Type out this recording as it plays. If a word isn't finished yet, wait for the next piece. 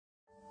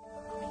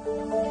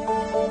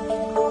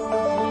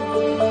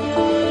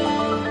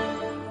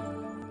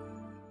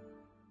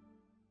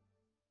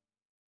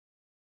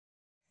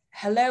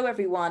Hello,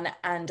 everyone,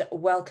 and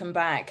welcome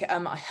back.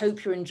 I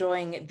hope you're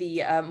enjoying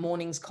the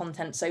morning's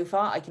content so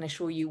far. I can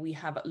assure you we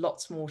have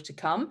lots more to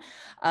come.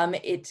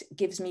 It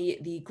gives me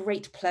the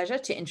great pleasure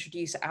to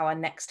introduce our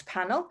next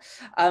panel.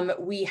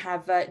 We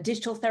have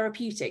Digital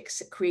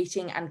Therapeutics,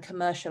 Creating and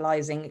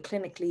Commercializing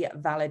Clinically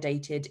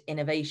Validated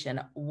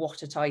Innovation.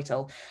 What a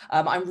title.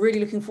 I'm really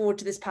looking forward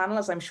to this panel,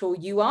 as I'm sure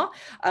you are.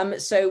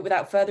 So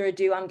without further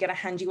ado, I'm going to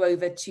hand you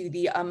over to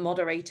the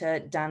moderator,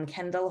 Dan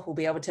Kendall, who'll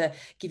be able to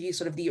give you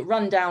sort of the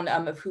rundown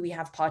of who we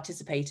have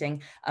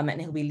participating, and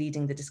he'll be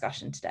leading the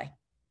discussion today.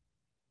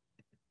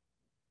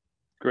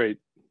 Great.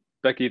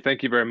 Becky,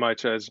 thank you very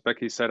much. As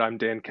Becky said, I'm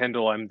Dan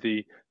Kendall. I'm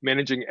the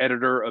managing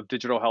editor of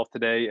Digital Health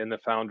Today and the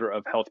founder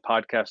of Health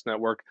Podcast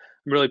Network.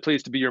 I'm really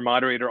pleased to be your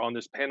moderator on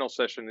this panel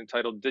session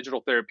entitled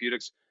Digital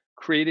Therapeutics,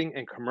 Creating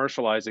and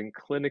Commercializing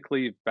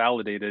Clinically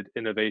Validated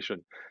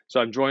Innovation. So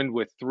I'm joined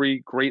with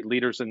three great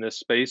leaders in this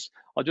space.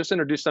 I'll just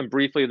introduce them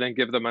briefly, then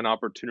give them an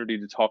opportunity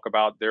to talk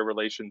about their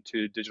relation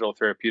to digital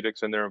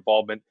therapeutics and their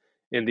involvement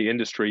in the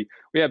industry.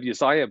 We have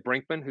Jesaja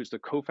Brinkmann, who's the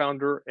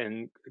co-founder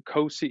and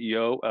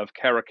co-CEO of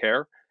Cara.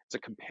 It's a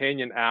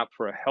companion app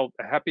for a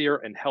happier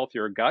and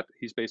healthier gut.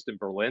 He's based in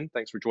Berlin.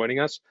 Thanks for joining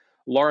us.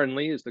 Lauren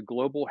Lee is the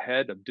global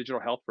head of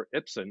digital health for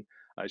Ipsen.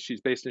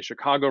 She's based in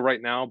Chicago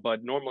right now,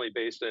 but normally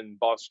based in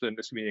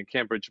in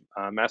Cambridge,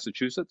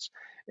 Massachusetts.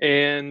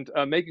 And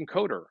Megan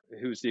Coder,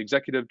 who's the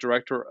executive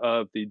director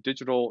of the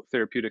Digital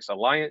Therapeutics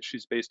Alliance.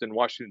 She's based in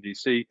Washington,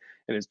 D.C.,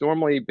 and is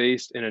normally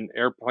based in an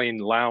airplane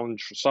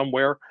lounge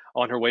somewhere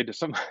on her way to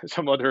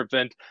some other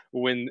event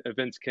when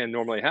events can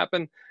normally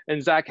happen.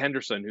 And Zach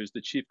Henderson, who's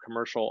the chief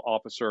commercial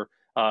officer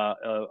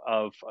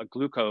of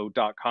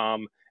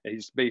Gluco.com.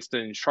 He's based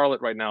in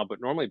Charlotte right now, but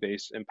normally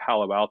based in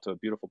Palo Alto, a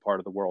beautiful part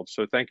of the world.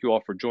 So thank you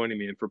all for joining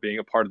me and for being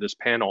a part of this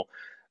panel.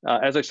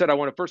 As I said, I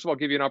want to first of all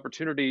give you an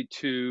opportunity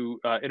to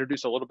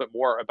introduce a little bit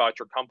more about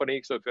your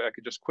company. So if I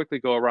could just quickly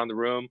go around the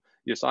room,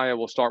 Jesaja,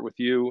 we'll start with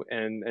you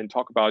and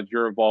talk about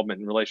your involvement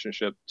and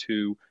relationship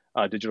to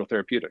digital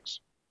therapeutics.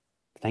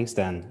 Thanks,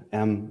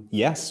 Dan.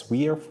 Yes,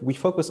 we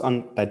focus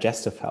on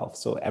digestive health,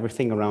 so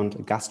everything around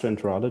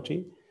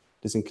gastroenterology.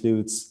 This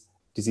includes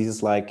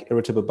diseases like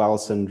irritable bowel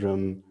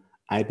syndrome,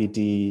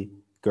 IBD,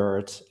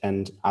 GERD,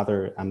 and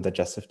other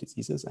digestive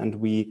diseases. And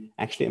we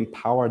actually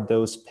empower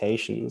those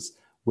patients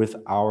with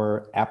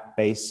our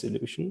app-based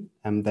solution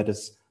that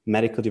is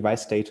medical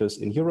device status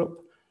in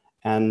Europe,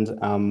 and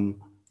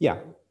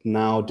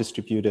now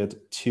distributed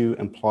to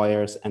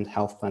employers and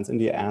health plans in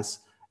the US,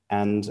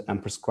 and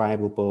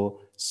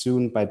prescribable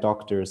soon by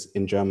doctors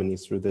in Germany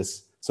through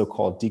this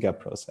so-called DiGA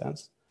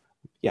process.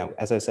 Yeah,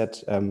 as I said,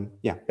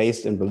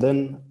 based in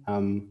Berlin,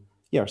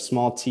 a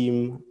small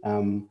team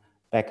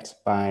backed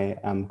by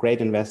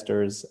great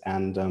investors,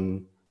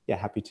 and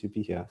happy to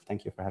be here.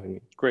 Thank you for having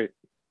me. Great.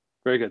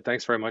 Very good.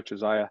 Thanks very much,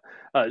 Jesaja.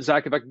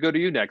 Zach, if I could go to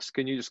you next,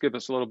 can you just give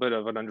us a little bit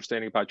of an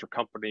understanding about your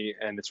company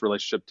and its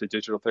relationship to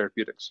digital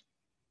therapeutics?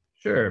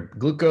 Sure.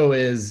 Gluco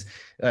is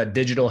a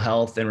digital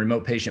health and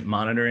remote patient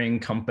monitoring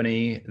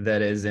company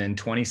that is in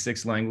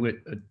 26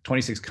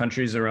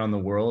 countries around the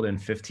world in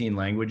 15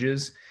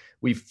 languages.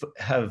 We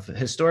have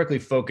historically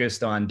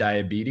focused on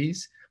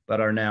diabetes,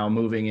 but are now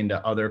moving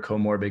into other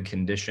comorbid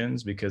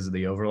conditions because of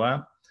the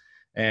overlap.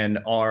 And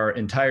our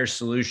entire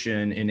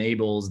solution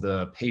enables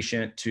the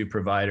patient to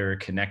provider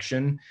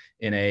connection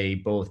in a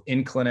both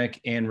in-clinic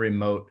and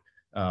remote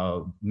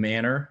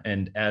manner.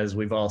 And as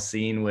we've all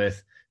seen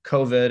with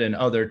COVID and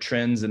other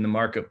trends in the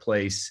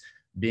marketplace,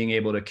 being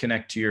able to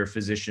connect to your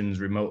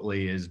physicians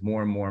remotely is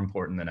more and more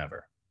important than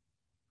ever.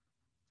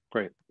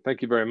 Great.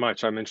 Thank you very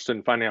much. I'm interested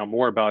in finding out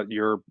more about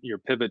your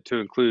pivot to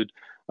include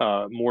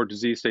more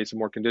disease states and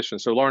more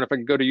conditions. So Lauren, if I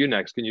can go to you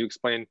next, can you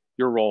explain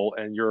your role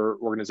and your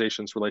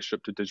organization's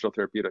relationship to digital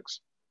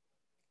therapeutics?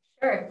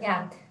 Sure,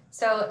 yeah.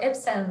 So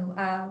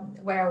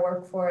Ipsen, where I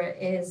work for,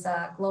 is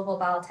a global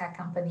biotech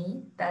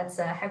company that's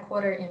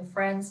headquartered in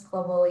France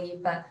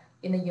globally, but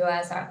in the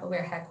US,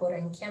 we're headquartered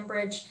in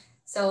Cambridge.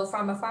 So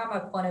from a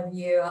pharma point of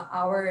view,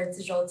 our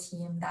digital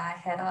team that I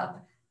head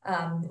up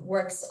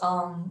works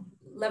on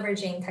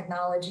leveraging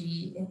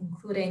technology,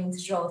 including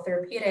digital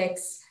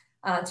therapeutics,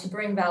 to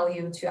bring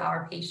value to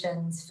our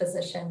patients,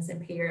 physicians,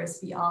 and payers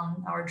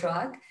beyond our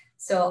drug.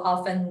 So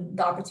often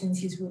the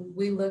opportunities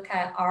we look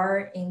at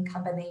are in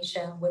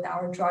combination with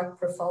our drug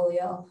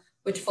portfolio,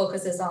 which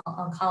focuses on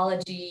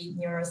oncology,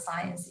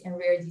 neuroscience, and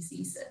rare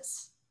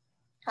diseases.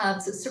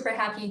 So super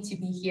happy to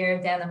be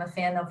here. Dan, I'm a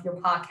fan of your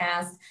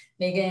podcast.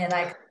 Megan and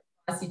I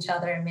cross each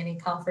other in many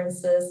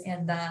conferences,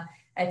 and I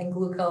think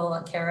Gluco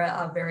and Cara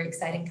are very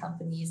exciting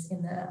companies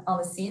on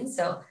the scene.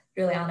 So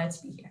really honored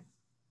to be here.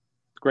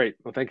 Great.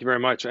 Well, thank you very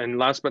much. And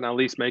last but not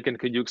least, Megan,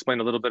 could you explain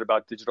a little bit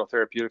about Digital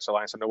Therapeutics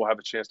Alliance? I know we'll have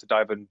a chance to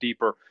dive in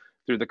deeper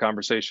through the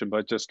conversation,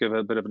 but just give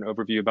a bit of an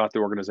overview about the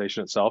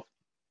organization itself.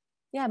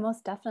 Yeah,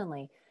 most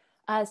definitely.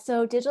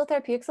 So Digital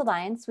Therapeutics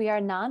Alliance, we are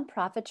a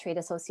nonprofit trade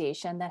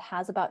association that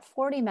has about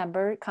 40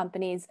 member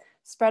companies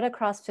spread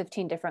across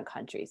 15 different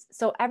countries.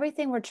 So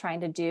everything we're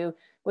trying to do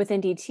within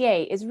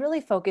DTA is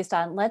really focused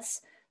on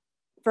let's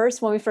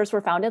first, when we first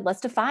were founded,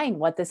 let's define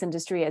what this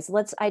industry is.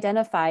 Let's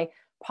identify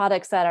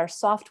products that are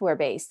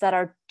software-based, that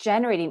are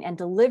generating and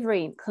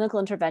delivering clinical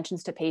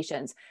interventions to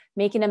patients,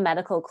 making a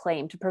medical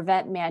claim to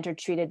prevent, manage, or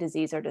treat a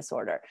disease or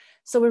disorder.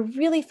 So we're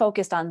really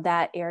focused on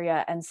that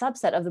area and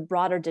subset of the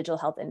broader digital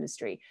health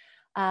industry.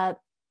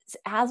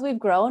 As we've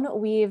grown,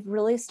 we've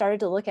really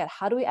started to look at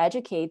how do we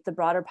educate the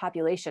broader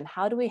population?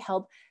 How do we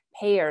help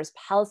payers,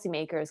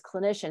 policymakers,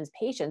 clinicians,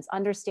 patients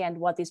understand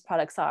what these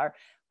products are,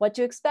 what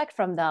to expect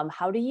from them,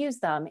 how to use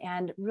them,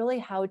 and really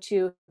how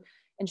to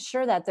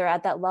ensure that they're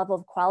at that level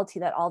of quality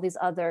that all these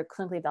other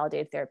clinically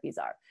validated therapies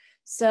are.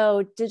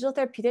 So digital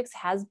therapeutics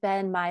has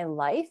been my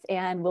life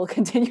and will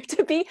continue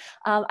to be.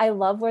 I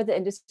love where the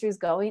industry is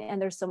going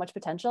and there's so much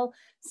potential.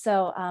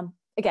 So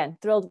again,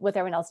 thrilled with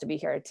everyone else to be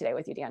here today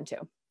with you, Dan,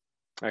 too.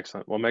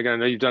 Excellent. Well, Megan, I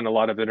know you've done a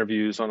lot of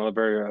interviews on a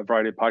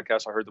variety of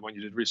podcasts. I heard the one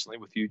you did recently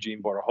with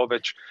Eugene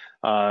Borachovich.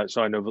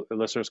 So I know the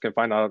listeners can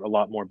find out a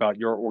lot more about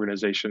your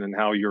organization and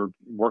how you're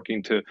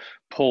working to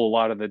pull a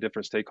lot of the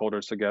different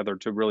stakeholders together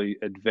to really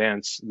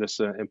advance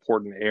this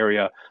important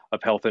area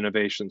of health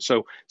innovation.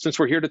 So since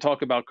we're here to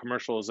talk about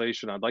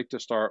commercialization, I'd like to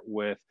start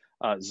with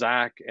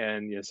Zach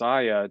and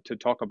Jesaja to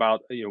talk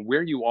about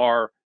where you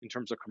are in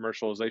terms of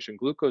commercialization.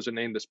 Gluco is a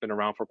name that's been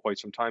around for quite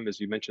some time. As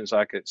you mentioned,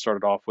 Zach, it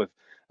started off with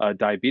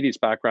diabetes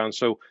background.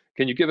 So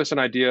can you give us an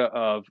idea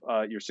of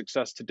your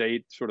success to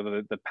date, sort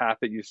of the path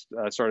that you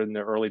started in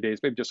the early days,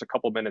 maybe just a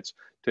couple minutes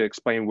to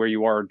explain where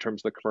you are in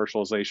terms of the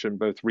commercialization,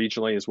 both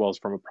regionally as well as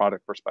from a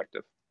product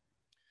perspective?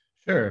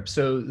 Sure.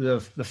 So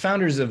the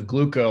founders of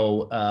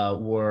Gluco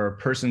were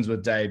persons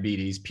with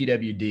diabetes,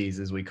 PWDs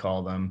as we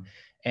call them.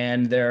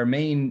 And their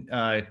main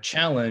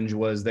challenge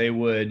was they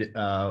would,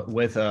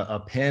 with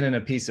a pen and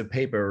a piece of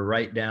paper,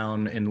 write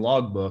down in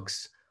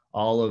logbooks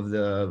all of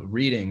the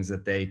readings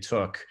that they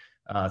took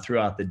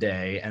throughout the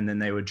day. And then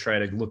they would try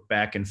to look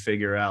back and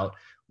figure out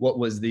what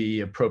was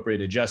the appropriate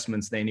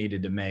adjustments they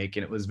needed to make.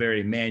 And it was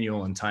very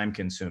manual and time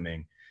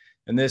consuming.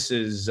 And this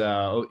is,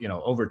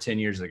 over 10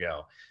 years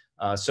ago.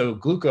 So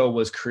Gluco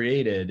was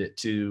created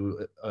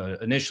to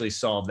initially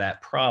solve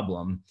that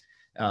problem.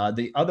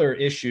 The other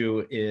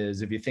issue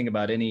is if you think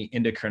about any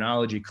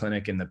endocrinology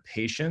clinic and the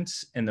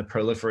patients and the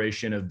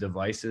proliferation of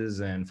devices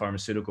and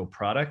pharmaceutical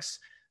products,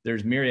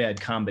 there's myriad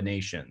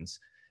combinations.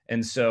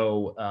 And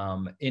so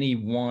any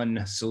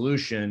one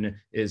solution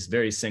is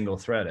very single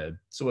threaded.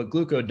 So what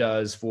Gluco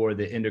does for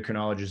the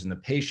endocrinologists and the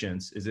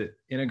patients is it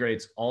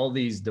integrates all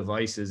these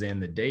devices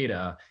and the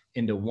data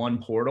into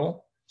one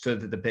portal so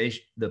that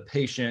the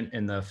patient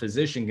and the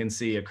physician can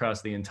see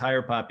across the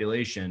entire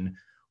population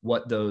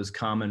what those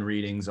common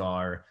readings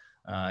are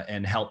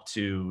and help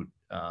to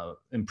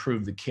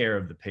improve the care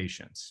of the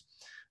patients.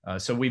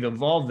 So we've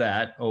evolved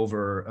that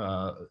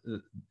over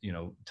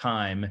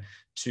time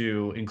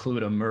to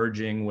include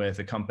merging with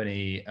a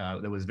company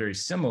that was very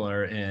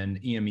similar in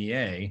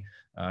EMEA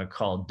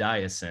called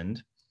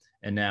Diasend.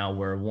 And now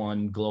we're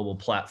one global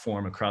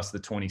platform across the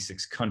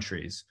 26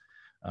 countries.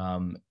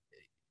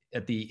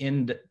 At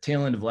the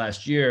tail end of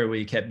last year,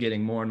 we kept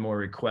getting more and more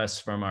requests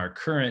from our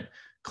current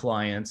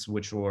clients,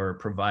 which were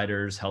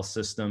providers, health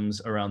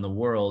systems around the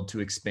world, to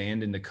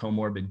expand into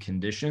comorbid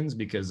conditions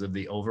because of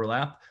the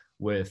overlap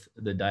with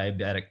the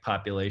diabetic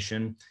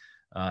population.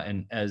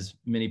 And as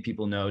many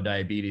people know,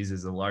 diabetes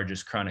is the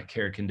largest chronic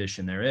care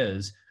condition there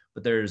is,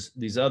 but there's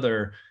these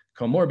other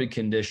comorbid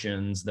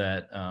conditions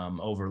that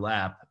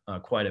overlap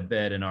quite a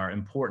bit and are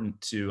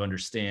important to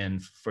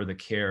understand for the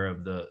care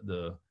of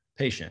the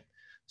patient.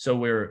 So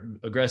we're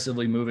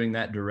aggressively moving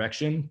that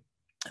direction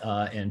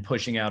and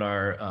pushing out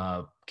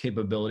our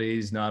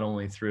capabilities, not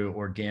only through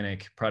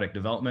organic product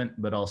development,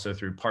 but also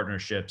through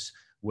partnerships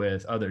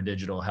with other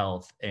digital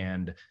health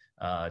and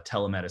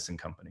telemedicine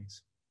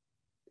companies.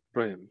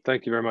 Brilliant.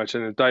 Thank you very much.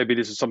 And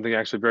diabetes is something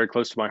actually very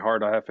close to my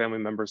heart. I have family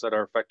members that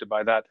are affected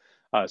by that.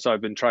 So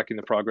I've been tracking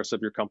the progress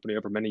of your company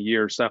over many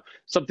years. Now,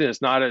 something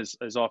that's not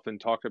as often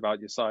talked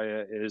about,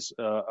 Jesaja, is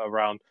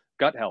around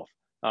gut health.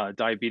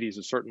 Diabetes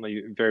is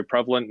certainly very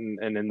prevalent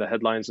and in the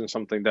headlines and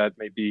something that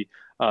may be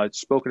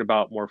spoken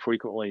about more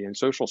frequently in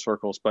social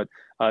circles. But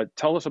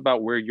tell us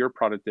about where your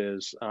product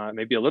is,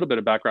 maybe a little bit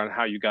of background on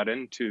how you got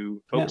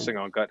into focusing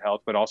on gut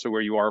health, but also where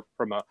you are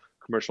from a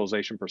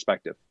commercialization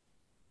perspective.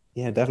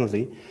 Yeah,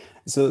 definitely.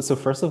 So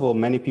first of all,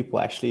 many people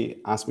actually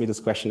ask me this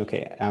question,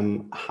 okay,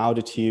 how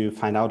did you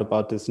find out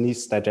about this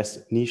niche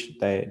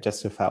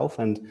digestive health?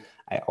 And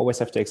I always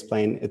have to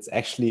explain, it's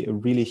actually a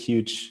really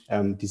huge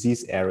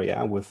disease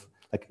area with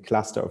like a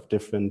cluster of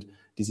different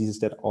diseases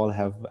that all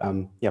have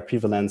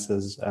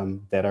prevalences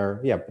that are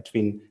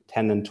between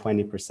 10 and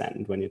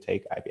 20% when you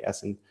take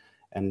IBS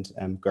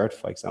and GERD,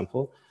 for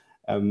example.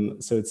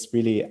 So it's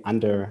really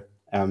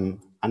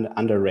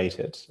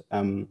underrated.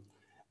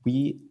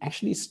 We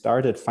actually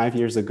started 5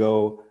 years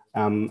ago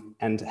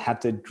and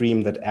had the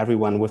dream that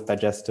everyone with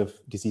digestive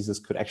diseases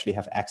could actually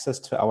have access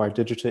to our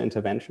digital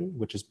intervention,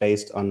 which is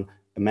based on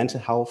a mental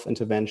health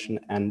intervention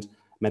and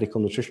medical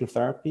nutrition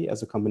therapy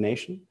as a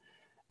combination.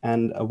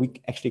 And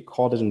we actually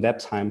called it in that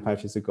time, 5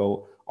 years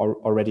ago,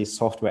 already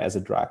software as a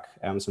drug.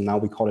 So now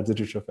we call it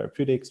digital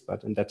therapeutics,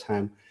 but in that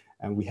time,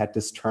 we had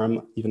this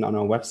term even on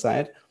our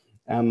website.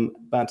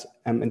 But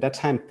in that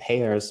time,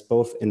 payers,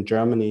 both in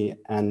Germany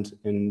and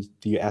in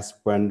the US,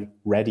 weren't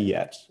ready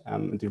yet.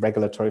 The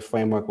regulatory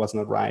framework was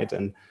not right.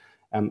 And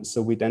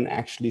so we then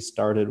actually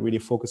started really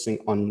focusing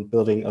on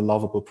building a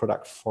lovable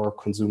product for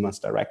consumers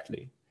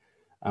directly.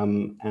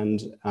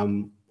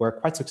 We're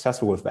quite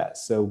successful with that.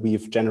 So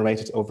we've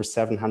generated over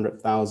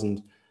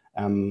 700,000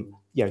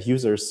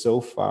 users so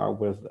far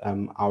with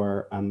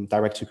our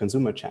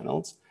direct-to-consumer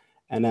channels.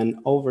 And then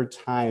over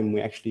time,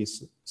 we actually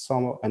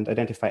saw and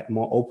identified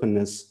more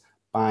openness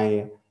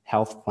by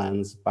health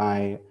plans,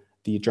 by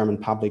the German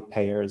public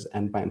payers,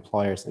 and by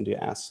employers in the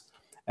US.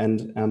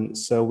 And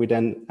so we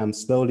then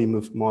slowly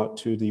moved more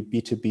to the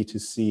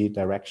B2B2C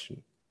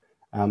direction.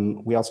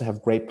 We also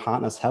have great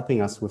partners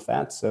helping us with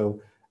that.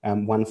 So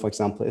one, for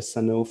example, is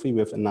Sanofi.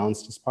 We've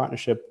announced this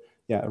partnership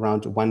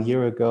around 1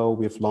 year ago.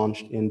 We've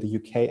launched in the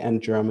UK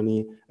and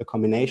Germany a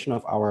combination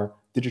of our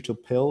digital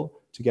pill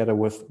together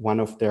with one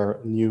of their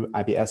new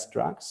IBS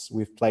drugs.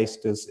 We've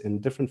placed this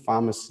in different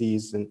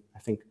pharmacies, and I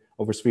think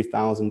over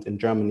 3,000 in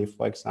Germany,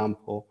 for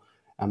example,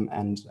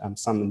 and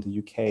some in the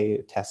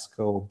UK,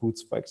 Tesco,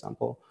 Boots, for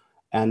example.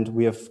 And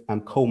we have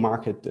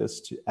co-marketed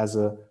this as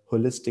a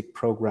holistic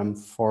program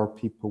for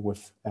people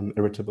with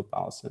irritable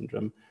bowel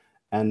syndrome.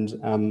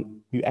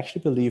 And we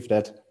actually believe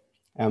that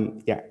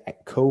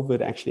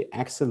COVID actually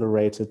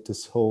accelerated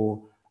this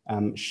whole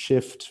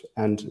shift,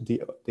 and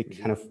the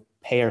kind of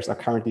payers are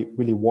currently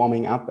really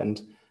warming up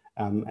and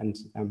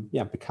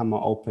become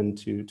more open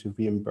to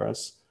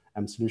reimburse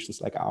solutions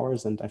like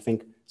ours. And I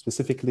think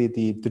specifically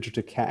the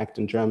Digital Care Act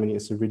in Germany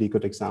is a really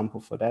good example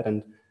for that.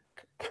 And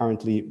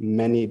currently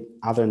many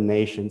other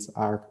nations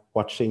are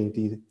watching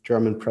the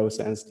German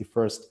process, the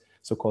first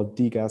so-called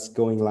DiGAs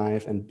going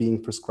live and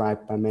being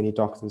prescribed by many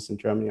doctors in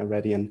Germany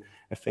already. And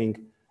I think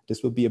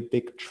this will be a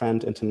big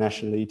trend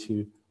internationally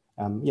to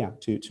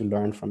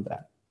learn from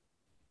that.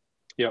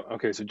 Yeah.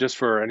 Okay. So just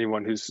for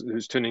anyone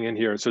who's tuning in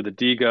here, so the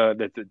DiGA,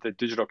 the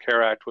Digital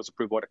Care Act was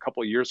approved a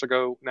couple of years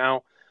ago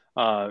now,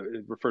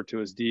 referred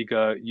to as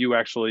DiGA. You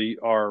actually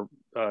are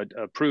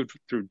approved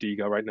through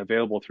DiGA, right, and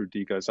available through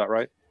DiGA. Is that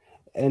right?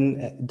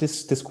 And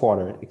this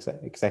quarter,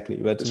 exactly.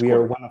 But we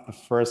are one of the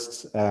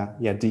first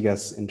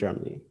DiGAs in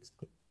Germany.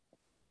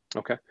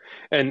 Okay.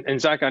 And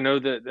Zach, I know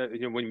that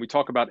when we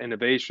talk about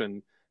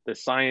innovation, the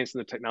science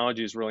and the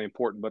technology is really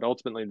important, but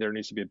ultimately there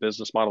needs to be a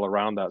business model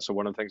around that. So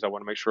one of the things I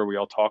want to make sure we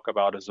all talk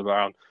about is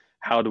around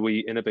how do we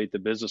innovate the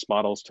business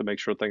models to make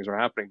sure things are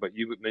happening. But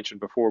you mentioned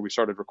before we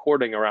started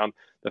recording around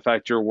the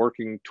fact you're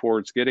working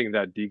towards getting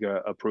that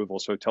DiGA approval.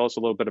 So tell us a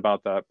little bit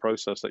about that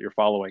process that you're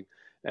following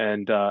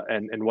and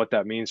what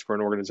that means for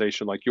an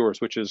organization like yours,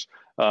 which is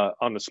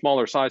on the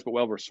smaller size, but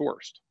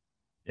well-resourced.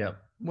 Yeah.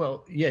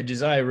 Well, yeah,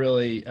 Jesaja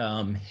really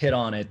hit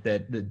on it,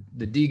 that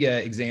the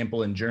DiGA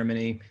example in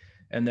Germany,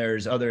 and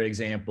there's other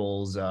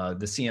examples. The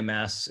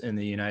CMS in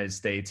the United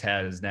States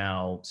has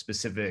now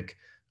specific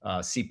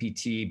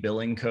CPT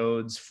billing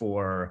codes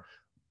for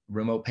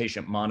remote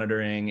patient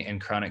monitoring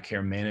and chronic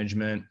care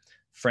management.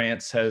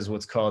 France has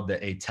what's called the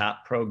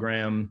ATAP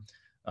program.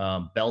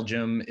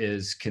 Belgium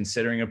is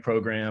considering a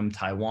program.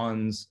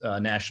 Taiwan's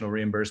national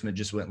reimbursement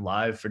just went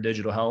live for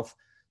digital health.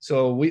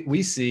 So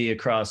we see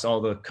across all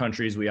the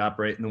countries we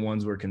operate and the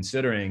ones we're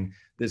considering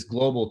this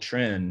global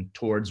trend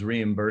towards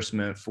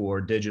reimbursement for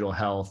digital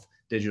health,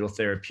 digital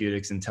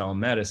therapeutics, and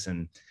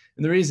telemedicine.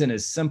 And the reason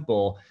is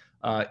simple.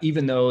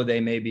 Even though they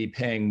may be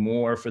paying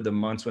more for the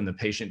months when the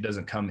patient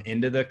doesn't come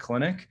into the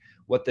clinic,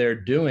 what they're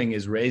doing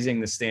is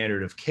raising the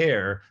standard of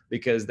care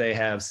because they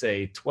have,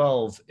 say,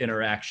 12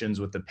 interactions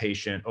with the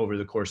patient over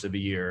the course of a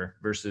year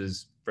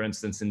versus, for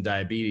instance, in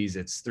diabetes,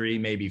 it's 3,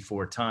 maybe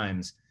 4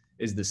 times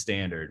is the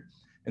standard.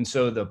 And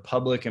so the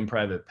public and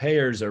private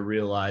payers are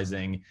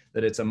realizing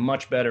that it's a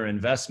much better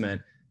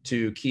investment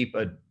to keep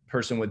a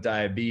person with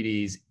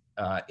diabetes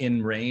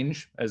in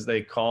range, as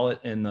they call it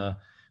in the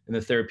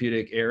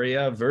therapeutic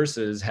area,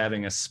 versus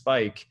having a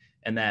spike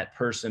and that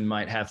person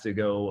might have to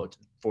go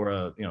for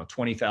a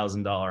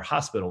 $20,000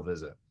 hospital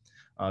visit.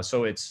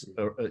 So it's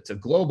a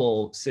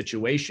global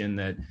situation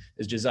that,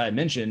 as Jesaja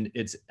mentioned,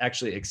 it's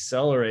actually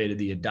accelerated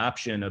the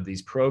adoption of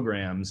these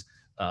programs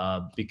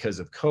because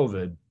of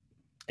COVID.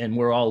 And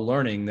we're all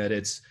learning that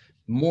it's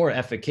more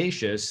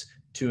efficacious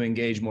to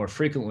engage more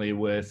frequently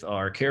with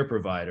our care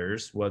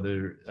providers,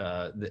 whether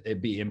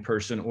it be in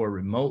person or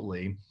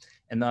remotely.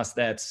 And thus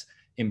that's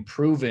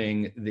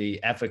improving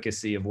the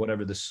efficacy of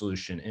whatever the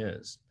solution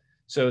is.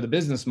 So the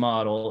business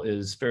model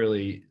is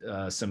fairly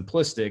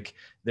simplistic.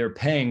 They're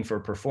paying for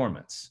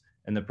performance,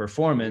 and the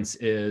performance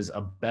is a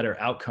better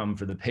outcome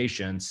for the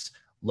patients,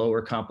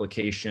 lower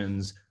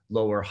complications,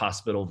 lower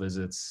hospital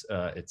visits,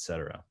 et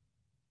cetera.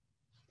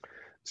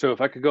 So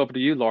if I could go up to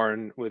you,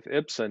 Lauren, with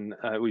Ipsen,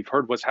 we've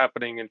heard what's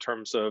happening in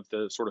terms of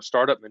the sort of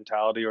startup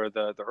mentality or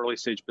the early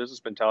stage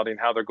business mentality and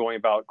how they're going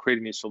about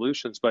creating these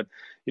solutions. But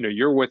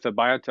you're with a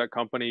biotech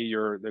company,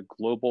 you're the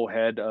global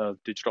head of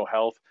digital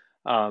health.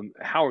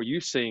 How are you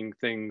seeing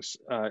things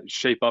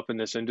shape up in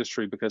this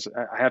industry? Because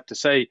I have to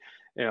say,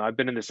 I've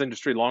been in this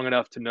industry long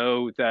enough to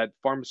know that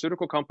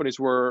pharmaceutical companies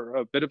were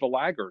a bit of a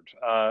laggard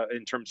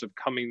in terms of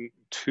coming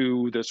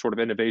to the sort of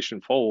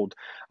innovation fold.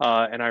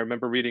 And I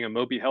remember reading a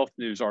Moby Health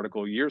News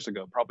article years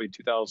ago, probably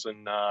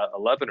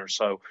 2011 or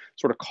so,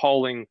 sort of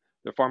calling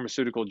the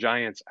pharmaceutical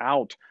giants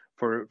out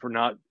for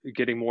not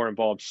getting more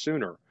involved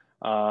sooner.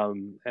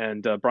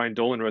 And Brian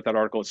Dolan wrote that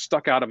article. It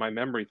stuck out of my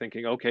memory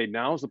thinking, okay,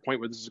 now's the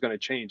point where this is going to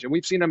change. And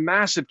we've seen a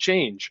massive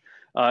change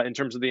in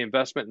terms of the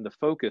investment and the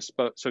focus.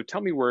 But so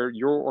tell me where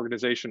your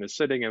organization is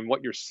sitting and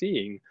what you're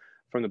seeing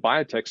from the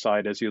biotech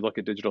side as you look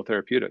at digital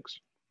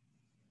therapeutics.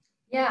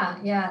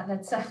 Yeah,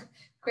 that's a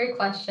great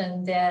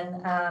question,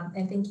 Dan.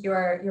 I think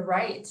you're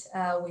right.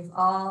 We've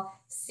all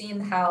seen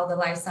how the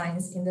life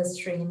science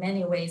industry in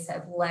many ways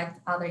have lagged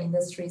other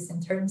industries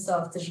in terms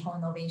of digital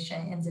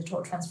innovation and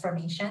digital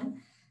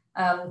transformation.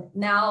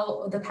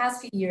 Now, the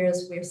past few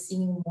years, we're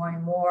seeing more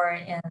and more,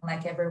 and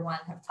like everyone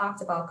have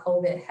talked about,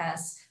 COVID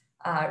has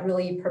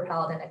really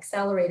propelled and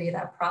accelerated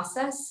that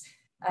process.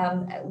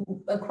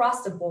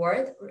 Across the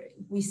board,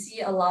 we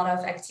see a lot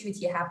of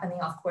activity happening,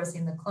 of course,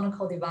 in the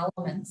clinical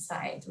development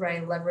side,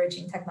 right?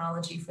 Leveraging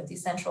technology for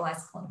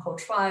decentralized clinical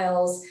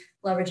trials,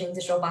 leveraging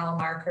digital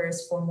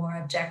biomarkers for more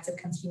objective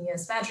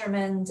continuous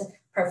measurement,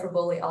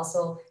 preferably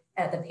also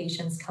at the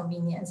patient's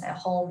convenience at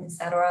home, et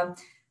cetera.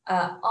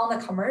 On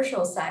the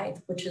commercial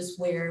side, which is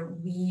where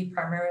we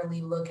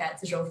primarily look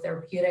at digital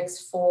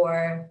therapeutics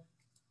for,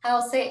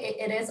 I'll say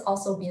it is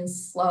also been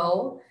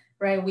slow,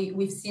 right?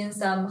 We've seen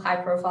some high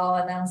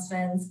profile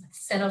announcements.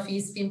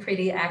 Sanofi's been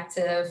pretty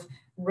active.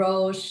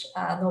 Roche,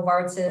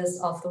 Novartis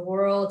of the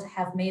world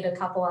have made a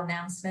couple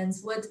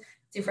announcements with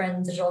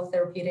different digital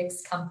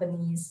therapeutics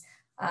companies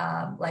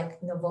like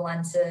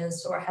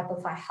Novolantis or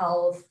Happify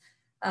Health.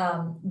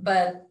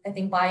 But I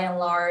think by and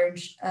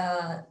large,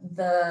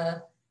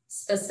 the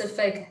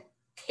specific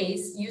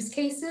use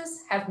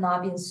cases have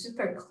not been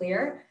super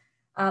clear.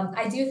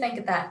 I do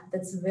think that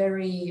that's a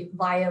very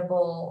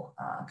viable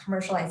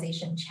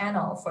commercialization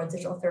channel for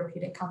digital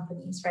therapeutic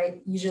companies,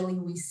 right? Usually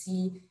we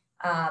see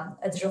a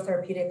digital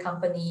therapeutic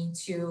company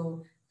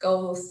to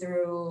go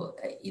through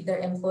either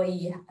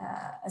employee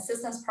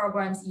assistance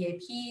programs,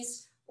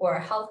 EAPs, or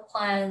health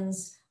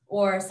plans,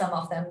 or some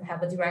of them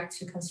have a direct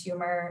to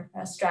consumer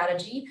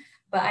strategy.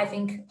 But I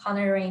think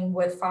partnering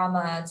with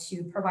pharma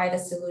to provide a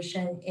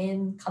solution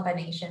in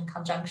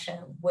conjunction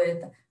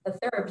with the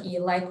therapy,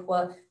 like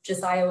what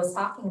Jesaja was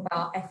talking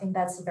about, I think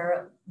that's a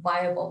very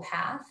viable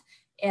path.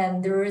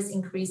 And there is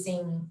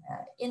increasing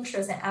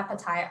interest and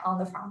appetite on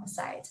the pharma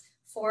side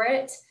for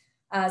it.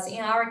 So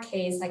in our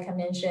case, like I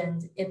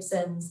mentioned,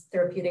 Ipsen's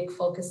therapeutic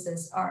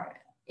focuses are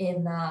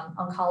in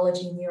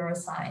oncology,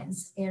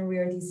 neuroscience, and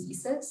rare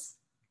diseases.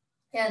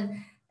 And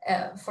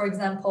for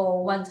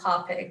example, one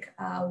topic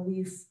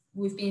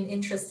we've been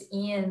interested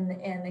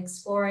in and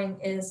exploring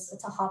is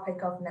the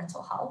topic of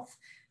mental health.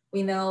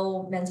 We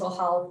know mental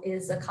health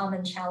is a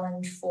common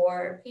challenge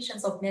for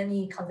patients of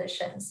many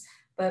conditions,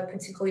 but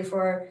particularly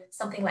for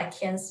something like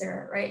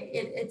cancer, right?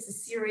 It's a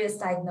serious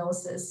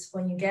diagnosis.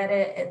 When you get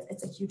it,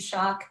 it's a huge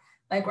shock.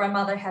 My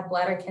grandmother had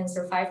bladder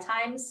cancer 5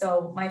 times,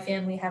 so my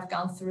family have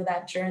gone through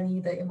that journey,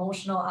 the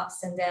emotional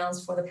ups and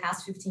downs for the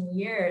past 15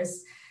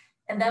 years.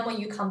 And then when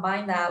you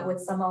combine that with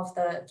some of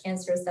the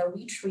cancers that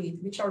we treat,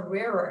 which are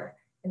rarer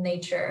in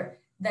nature,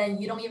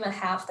 then you don't even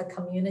have the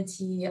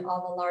community of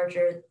a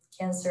larger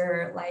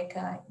cancer like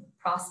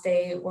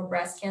prostate or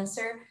breast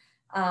cancer.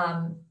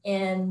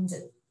 And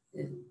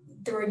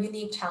there are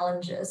unique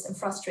challenges and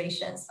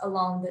frustrations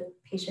along the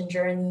patient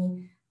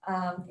journey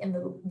and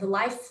the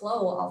life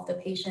flow of the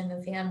patient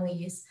and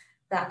families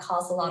that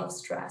cause a lot of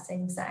stress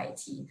and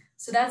anxiety.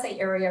 So that's an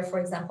area, for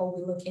example,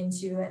 we look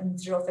into, and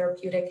digital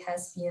therapeutic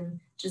has been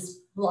just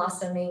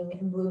blossoming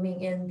and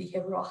blooming in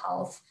behavioral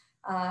health.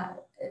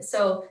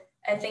 So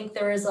I think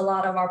there is a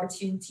lot of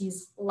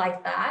opportunities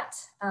like that.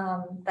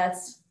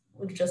 That's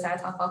what Jesaja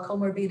talked about,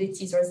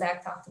 comorbidities, or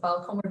Zach talked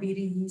about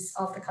comorbidities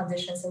of the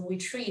conditions that we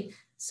treat.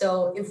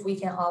 So if we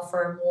can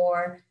offer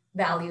more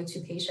value to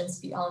patients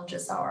beyond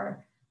just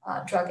our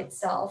drug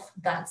itself,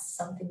 that's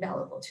something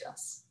valuable to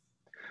us.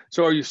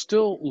 So are you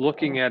still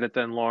looking at it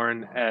then,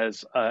 Lauren,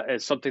 as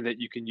something that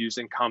you can use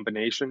in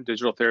combination,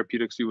 digital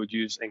therapeutics you would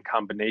use in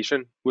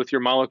combination with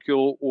your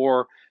molecule,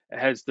 or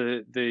has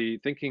the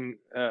thinking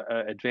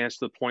advanced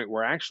to the point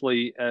where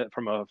actually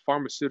from a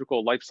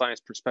pharmaceutical life science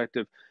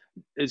perspective,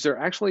 is there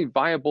actually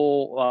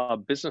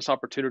viable business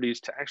opportunities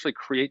to actually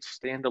create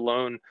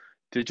standalone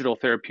digital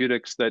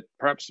therapeutics that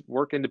perhaps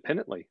work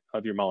independently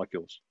of your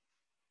molecules?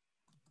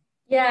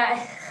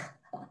 Yeah,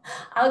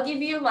 I'll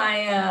give you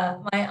my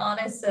my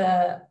honest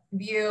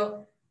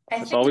view.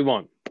 That's all we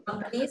want.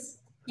 Companies,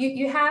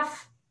 you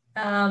have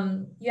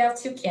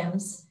 2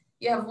 camps.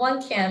 You have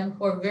one camp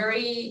who are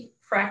very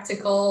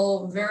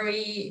practical,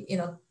 very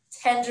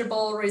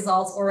tangible,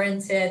 results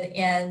oriented,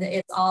 and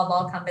it's all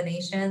about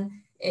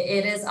combination.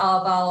 It is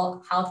all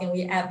about how can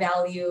we add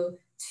value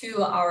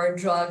to our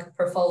drug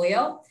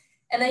portfolio.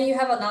 And then you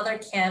have another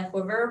camp who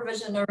are very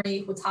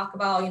visionary, who talk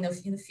about, in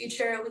the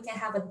future, we can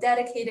have a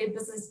dedicated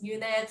business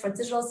unit for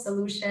digital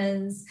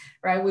solutions,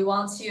 right? We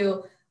want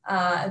to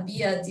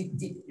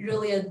be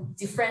really a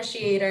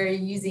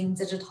differentiator using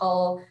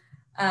digital.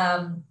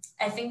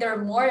 I think there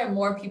are more and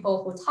more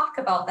people who talk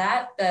about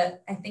that,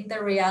 but I think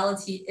the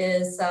reality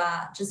is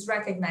just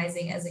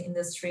recognizing as an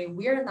industry,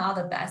 we're not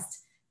the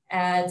best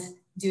at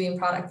doing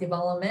product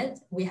development.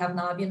 We have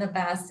not been the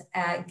best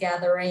at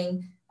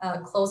gathering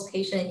close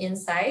patient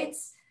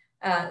insights.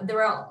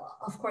 There are,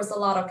 of course, a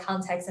lot of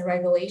context and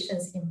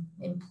regulations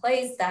in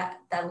place that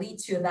lead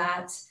to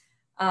that.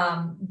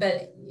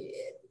 But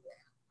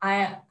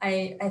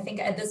I think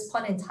at this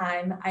point in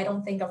time, I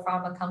don't think a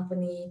pharma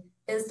company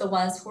is the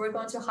ones who are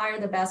going to hire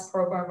the best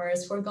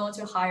programmers, who are going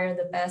to hire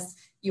the best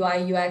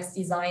UI UX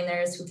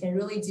designers who can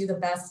really do the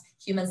best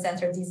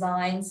human-centered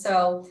design.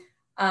 So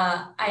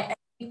I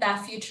think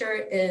that future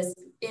is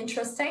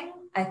interesting.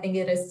 I think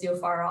it is still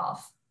far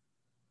off.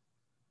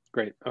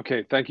 Great.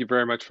 Okay. Thank you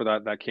very much for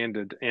that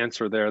candid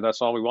answer there.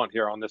 That's all we want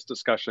here on this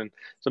discussion.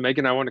 So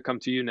Megan, I want to come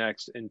to you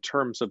next in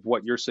terms of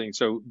what you're seeing.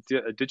 So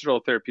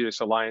Digital Therapeutics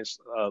Alliance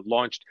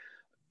launched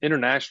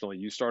internationally.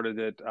 You started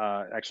it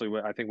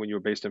actually, I think when you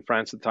were based in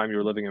France at the time, you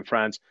were living in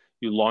France.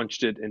 You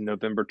launched it in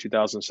November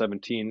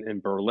 2017 in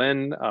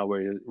Berlin,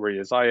 where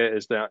Jesaja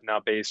is now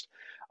based.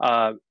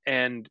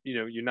 And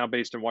you're now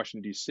based in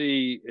Washington,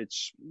 D.C.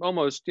 It's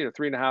almost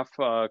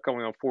 3.5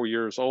 going on 4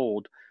 years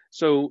old.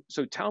 So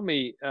tell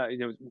me,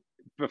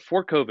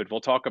 before COVID,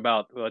 we'll talk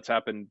about what's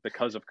happened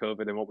because of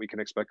COVID and what we can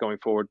expect going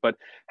forward. But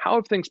how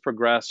have things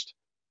progressed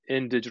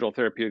in digital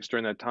therapeutics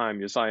during that time?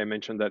 Jesaja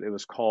mentioned that it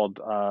was called,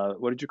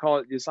 what did you call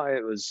it, Jesaja?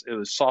 It was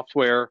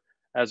software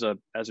as a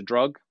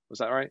drug. Was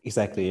that right?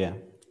 Exactly. Yeah.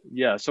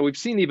 Yeah. So we've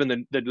seen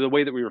even the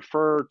way that we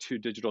refer to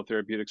digital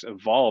therapeutics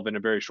evolve in a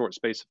very short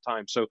space of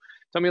time. So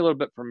tell me a little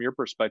bit from your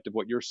perspective,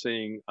 what you're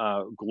seeing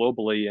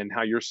globally and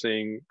how you're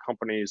seeing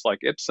companies like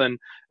Ipsen,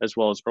 as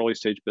well as early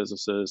stage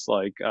businesses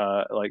like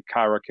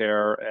Cara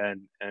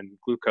and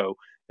Gluco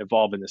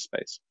evolve in this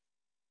space.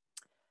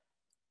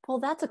 Well,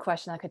 that's a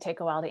question that could take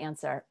a while to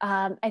answer.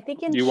 I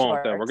think in you short,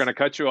 won't though. We're going to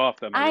cut you off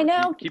though. I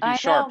know. Keep you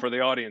sharp for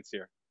the audience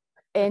here.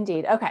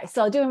 Indeed. Okay.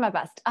 So doing my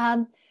best.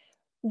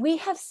 We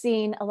have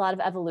seen a lot of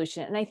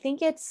evolution, and I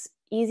think it's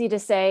easy to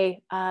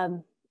say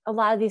a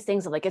lot of these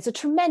things are like, it's a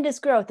tremendous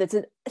growth. It's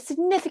a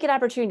significant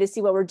opportunity to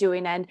see what we're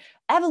doing. And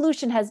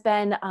evolution has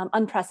been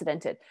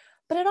unprecedented,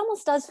 but it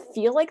almost does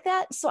feel like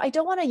that. So I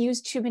don't want to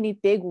use too many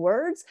big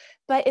words,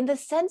 but in the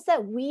sense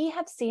that we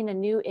have seen a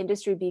new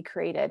industry be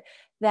created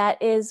that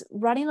is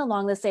running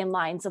along the same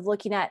lines of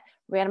looking at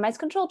randomized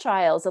control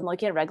trials and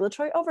looking at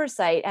regulatory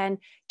oversight and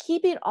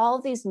keeping all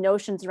of these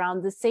notions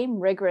around the same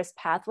rigorous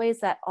pathways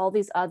that all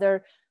these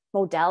other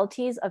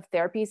modalities of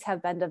therapies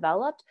have been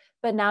developed,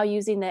 but now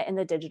using it in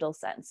the digital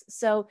sense.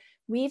 So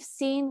we've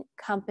seen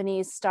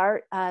companies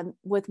start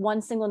with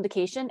one single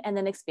indication and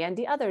then expand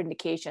the other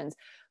indications.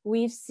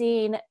 We've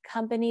seen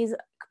companies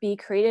be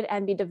created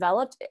and be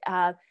developed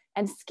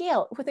and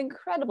scale with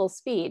incredible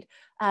speed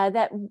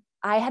that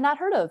I had not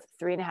heard of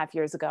 3.5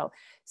 years ago.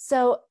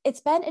 So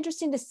it's been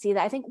interesting to see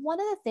that. I think one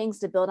of the things,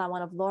 to build on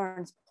one of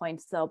Lauren's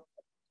points, though,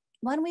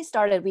 when we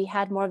started, we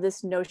had more of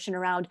this notion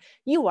around,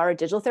 you are a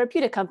digital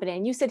therapeutic company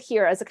and you sit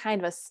here as a kind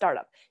of a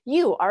startup.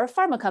 You are a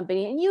pharma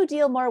company and you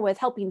deal more with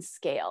helping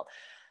scale.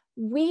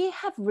 We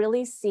have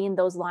really seen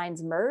those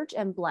lines merge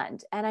and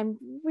blend, and I'm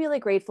really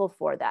grateful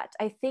for that.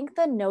 I think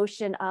the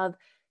notion of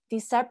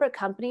these separate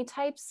company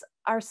types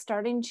are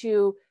starting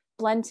to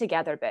blend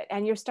together a bit,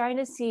 and you're starting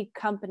to see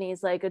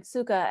companies like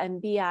Otsuka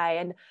and BI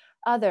and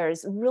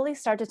others really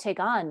start to take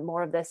on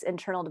more of this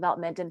internal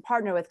development and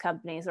partner with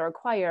companies or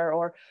acquire,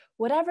 or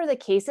whatever the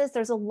case is.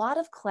 There's a lot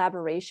of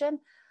collaboration.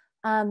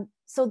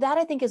 So that,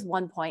 I think, is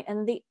one point.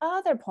 And the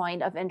other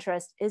point of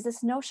interest is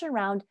this notion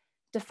around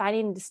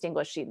defining and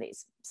distinguishing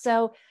these.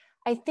 So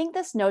I think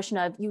this notion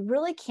of, you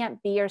really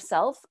can't be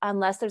yourself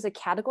unless there's a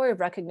category of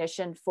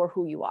recognition for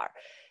who you are.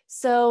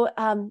 So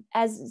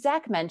as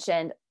Zach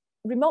mentioned,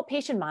 remote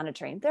patient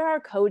monitoring, there are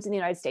codes in the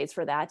United States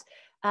for that.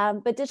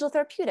 But digital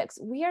therapeutics,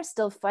 we are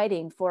still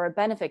fighting for a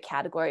benefit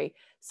category.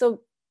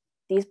 So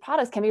these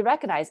products can be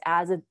recognized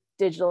as a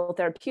digital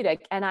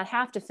therapeutic and not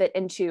have to fit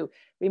into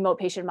remote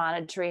patient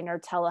monitoring or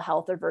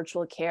telehealth or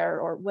virtual care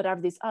or whatever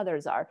these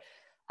others are.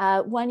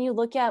 When you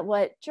look at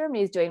what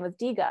Germany is doing with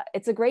DIGA,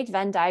 it's a great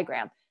Venn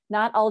diagram.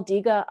 Not all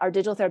DIGA are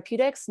digital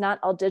therapeutics, not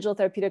all digital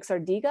therapeutics are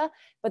DIGA,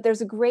 but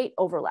there's a great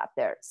overlap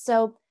there.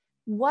 So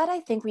what I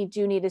think we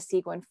do need to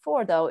see going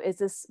forward, though, is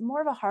this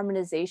more of a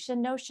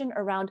harmonization notion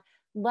around,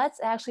 let's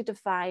actually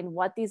define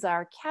what these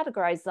are,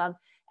 categorize them,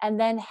 and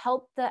then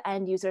help the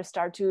end user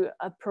start to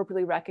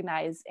appropriately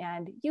recognize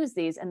and use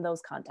these in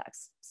those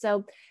contexts.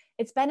 So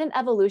it's been an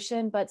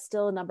evolution, but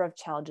still a number of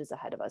challenges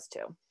ahead of us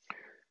too.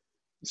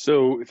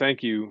 So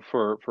thank you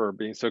for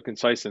being so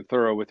concise and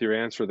thorough with your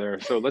answer there.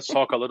 So let's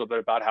talk a little bit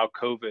about how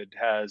COVID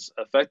has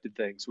affected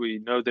things. We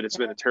know that it's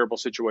been a terrible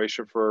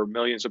situation for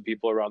millions of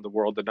people around the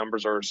world. The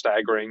numbers are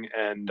staggering,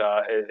 and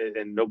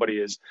nobody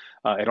is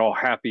at all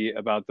happy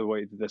about the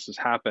way that this has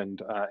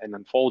happened and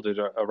unfolded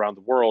around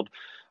the world.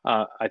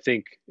 I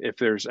think if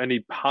there's any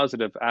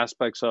positive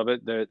aspects of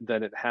it,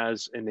 that it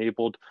has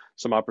enabled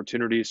some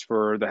opportunities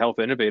for the health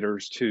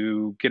innovators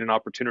to get an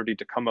opportunity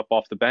to come up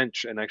off the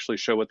bench and actually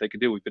show what they can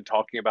do. We've been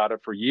talking about it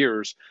for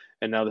years,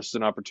 and now this is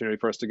an opportunity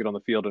for us to get on the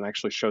field and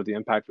actually show the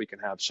impact we can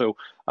have. So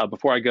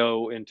before I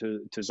go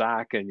into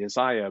Zach and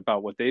Jesaja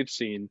about what they've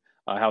seen,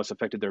 how it's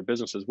affected their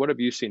businesses, what have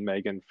you seen,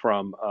 Megan,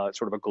 from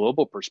sort of a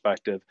global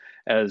perspective,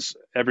 as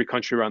every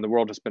country around the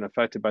world has been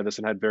affected by this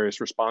and had various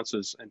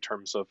responses in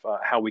terms of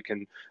how we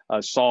can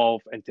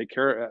solve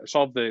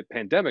the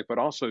pandemic, but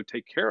also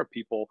take care of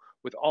people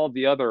with all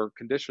the other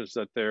conditions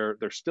that they're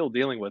still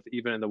dealing with,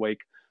 even in the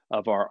wake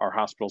of our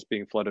hospitals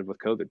being flooded with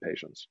COVID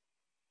patients?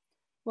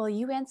 Well,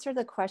 you answered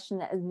the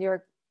question,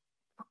 your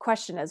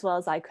question, as well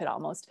as I could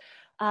almost.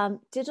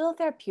 Digital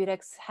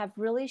therapeutics have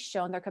really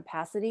shown their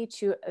capacity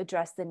to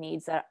address the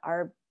needs that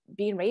are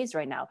being raised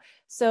right now.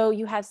 So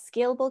you have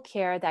scalable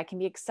care that can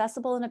be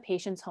accessible in a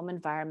patient's home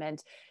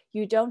environment.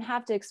 You don't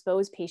have to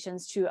expose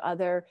patients to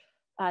other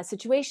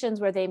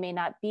situations where they may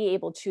not be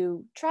able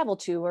to travel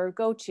to or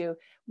go to,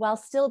 while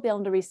still being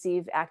able to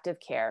receive active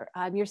care.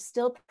 You're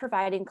still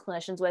providing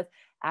clinicians with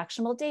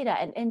actionable data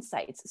and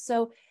insights.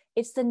 So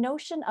it's the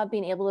notion of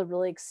being able to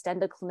really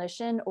extend a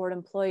clinician or an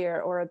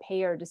employer or a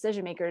payer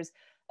decision maker's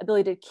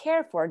ability to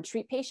care for and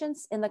treat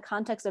patients in the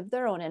context of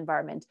their own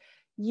environment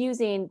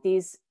using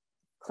these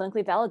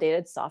clinically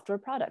validated software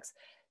products.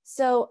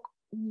 So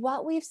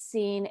what we've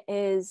seen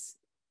is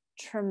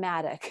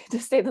traumatic, to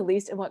say the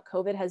least, in what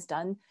COVID has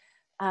done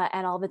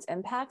and all of its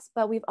impacts.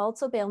 But we've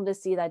also been able to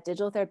see that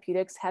digital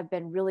therapeutics have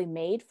been really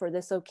made for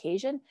this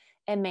occasion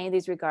in many of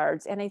these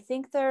regards. And I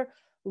think their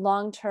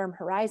long-term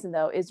horizon,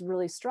 though, is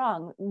really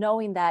strong,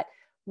 knowing that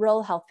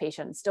rural health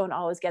patients don't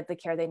always get the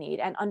care they need,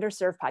 and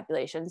underserved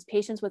populations,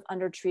 patients with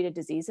undertreated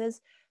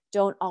diseases,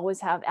 don't always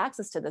have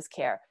access to this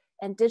care.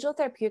 And digital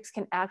therapeutics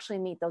can actually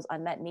meet those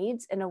unmet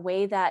needs in a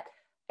way that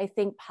I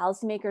think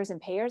policymakers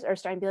and payers are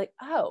starting to be like,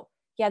 oh,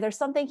 yeah, there's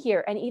something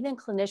here. And even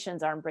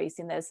clinicians are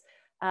embracing this.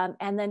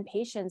 And then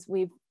patients,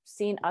 we've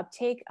seen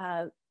uptake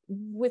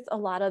with a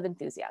lot of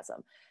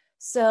enthusiasm.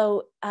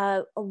 So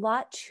a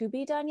lot to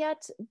be done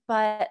yet,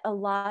 but a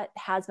lot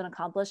has been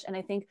accomplished. And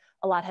I think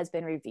a lot has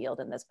been revealed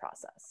in this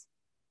process.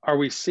 Are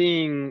we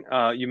seeing,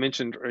 you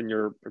mentioned in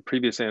your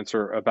previous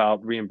answer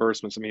about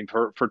reimbursements. I mean,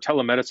 for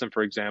telemedicine,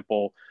 for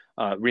example,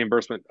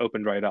 reimbursement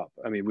opened right up.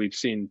 I mean, we've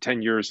seen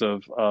 10 years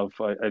of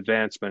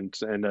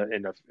advancement in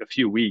a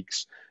few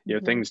weeks, you know,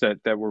 mm-hmm. things that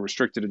were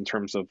restricted in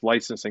terms of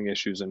licensing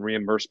issues and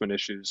reimbursement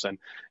issues and,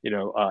 you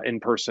know,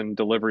 in-person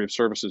delivery of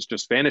services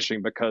just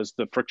vanishing because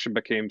the friction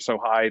became so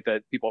high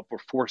that people were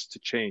forced to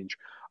change.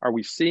 Are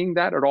we seeing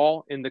that at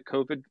all in the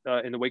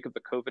in the wake of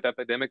the COVID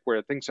epidemic,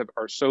 where things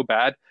are so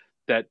bad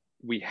that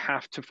we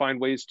have to find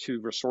ways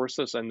to resource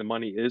this, and the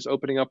money is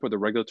opening up, or the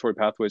regulatory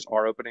pathways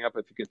are opening up?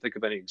 If you can think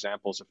of any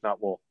examples, if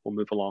not, we'll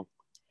move along.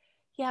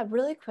 Yeah,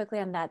 really quickly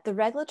on that. The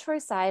regulatory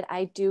side,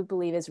 I do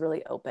believe, is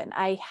really open.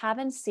 I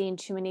haven't seen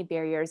too many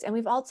barriers. And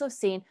we've also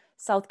seen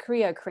South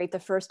Korea create the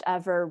first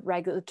ever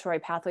regulatory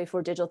pathway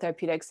for digital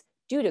therapeutics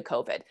due to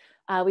COVID.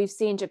 We've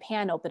seen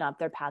Japan open up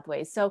their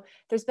pathways. So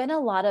there's been a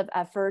lot of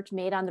effort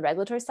made on the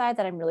regulatory side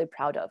that I'm really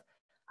proud of.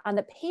 On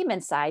the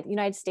payment side,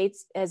 United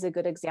States is a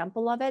good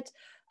example of it.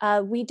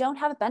 We don't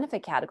have a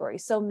benefit category.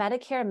 So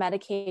Medicare and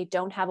Medicaid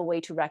don't have a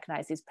way to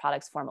recognize these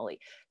products formally.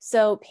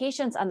 So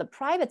patients on the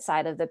private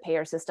side of the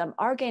payer system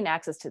are getting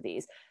access to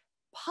these.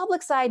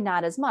 Public side,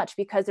 not as much,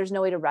 because there's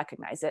no way to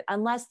recognize it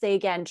unless they,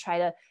 again, try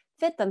to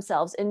fit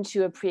themselves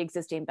into a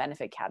pre-existing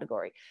benefit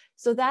category.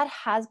 So that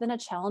has been a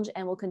challenge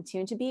and will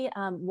continue to be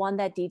one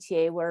that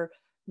DTA were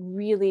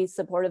really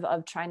supportive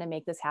of trying to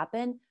make this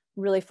happen,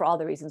 really for all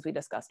the reasons we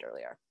discussed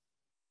earlier.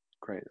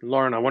 Great.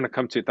 Lauren, I want to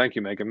come to, thank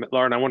you, Megan.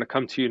 Lauren, I want to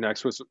come to you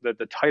next.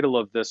 The title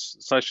of this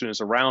session is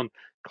around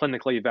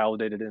clinically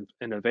validated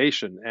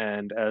innovation.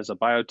 And as a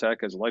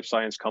biotech, as a life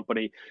science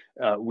company,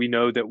 we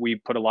know that we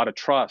put a lot of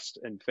trust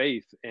and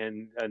faith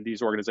in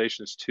these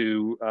organizations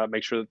to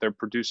make sure that they're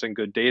producing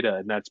good data.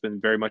 And that's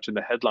been very much in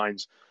the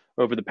headlines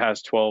over the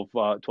past 12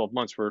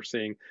 months. We're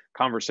seeing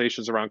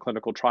conversations around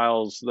clinical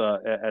trials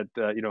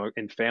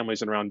in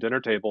families and around dinner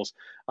tables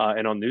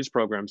and on news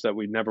programs that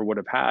we never would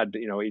have had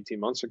 18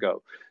 months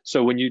ago.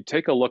 So when you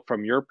take a look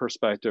from your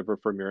perspective or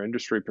from your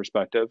industry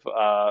perspective,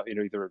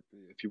 either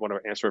if you want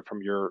to answer it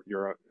from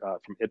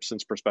from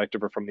Ipsen's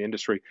perspective or from the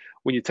industry,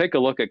 when you take a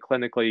look at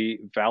clinically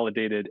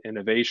validated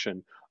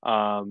innovation,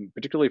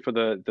 particularly for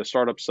the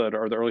startups that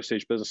are the early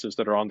stage businesses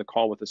that are on the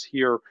call with us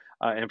here,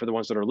 and for the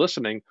ones that are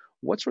listening,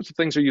 what sorts of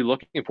things are you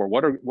looking for?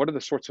 What are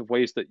the sorts of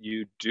ways that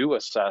you do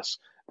assess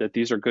that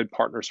these are good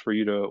partners for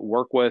you to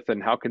work with,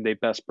 and how can they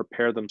best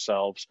prepare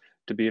themselves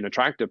to be an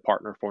attractive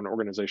partner for an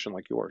organization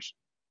like yours?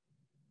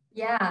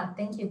 Yeah,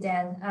 thank you,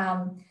 Dan.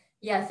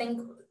 I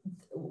think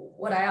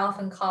what I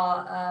often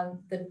call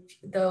the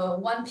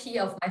 1P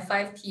of my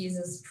 5 Ps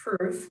is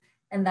proof.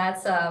 And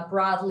that's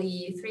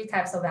broadly 3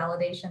 types of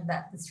validation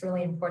that is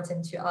really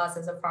important to us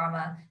as a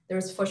pharma.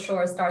 There's for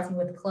sure starting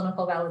with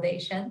clinical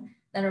validation.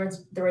 Then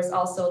there is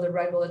also the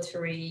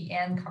regulatory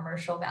and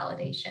commercial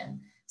validation.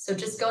 So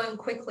just going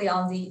quickly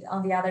on the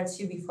other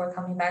 2 before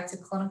coming back to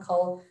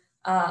clinical,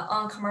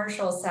 on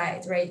commercial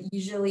side, right?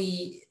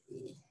 Usually,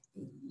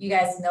 you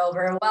guys know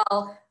very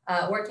well,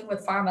 working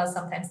with pharma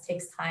sometimes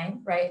takes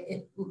time,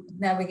 right?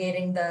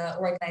 Navigating the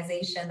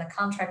organization, the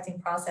contracting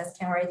process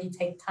can already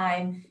take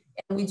time.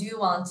 And we do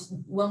want,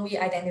 when we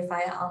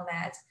identify on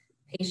that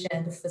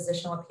patient,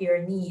 physician, or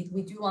peer need,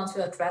 we do want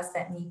to address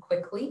that need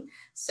quickly.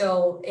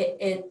 So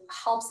it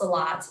helps a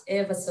lot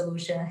if a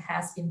solution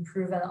has been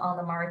proven on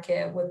the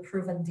market with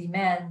proven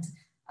demand,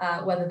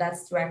 whether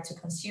that's direct to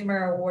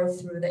consumer or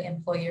through the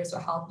employers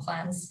or health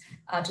plans,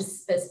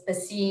 just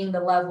seeing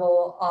the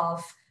level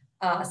of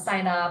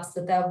signups,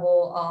 the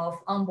level of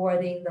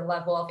onboarding, the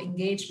level of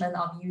engagement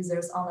of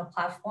users on the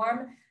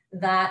platform.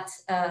 That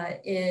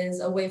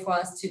is a way for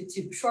us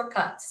to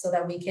shortcut so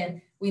that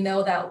we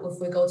know that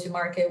if we go to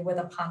market with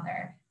a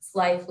partner, it's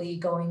likely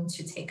going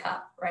to take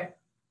up, right?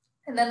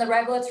 And then the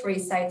regulatory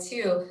side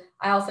too,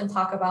 I often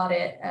talk about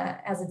it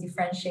as a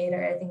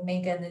differentiator. I think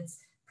Megan, it's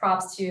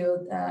props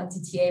to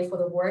DTA for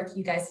the work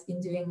you guys have been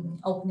doing,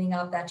 opening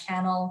up that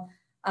channel.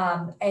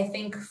 I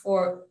think if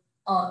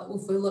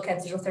we look at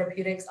digital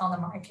therapeutics on the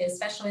market,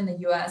 especially in the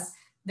US,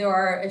 there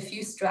are a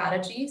few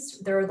strategies.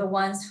 There are the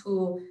ones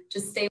who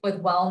just stay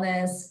with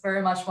wellness,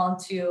 very much want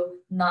to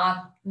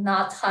not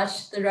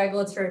touch the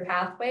regulatory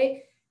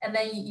pathway. And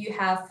then you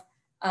have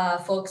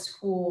folks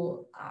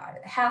who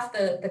have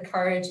the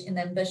courage and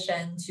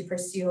ambition to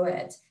pursue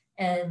it.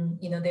 And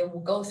they will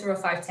go through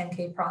a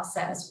 510K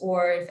process,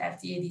 or if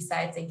FDA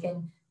decides they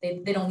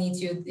don't need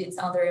to, it's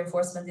under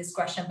enforcement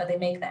discretion, but they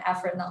make the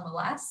effort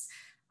nonetheless.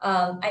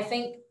 I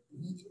think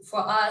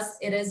for us,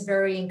 it is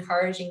very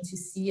encouraging to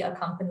see a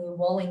company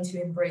willing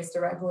to embrace the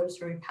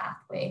regulatory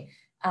pathway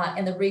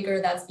and the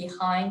rigor that's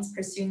behind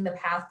pursuing the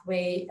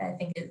pathway. I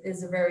think it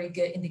is a very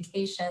good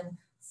indication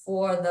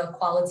for the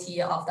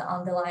quality of the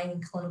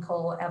underlying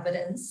clinical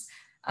evidence.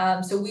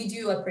 So we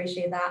do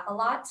appreciate that a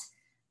lot.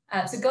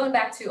 So going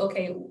back to,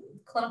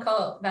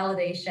 clinical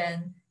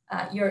validation,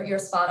 you're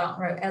spot on,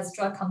 right? As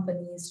drug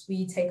companies,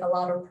 we take a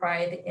lot of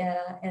pride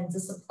and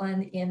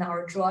discipline in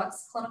our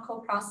drugs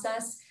clinical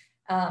process.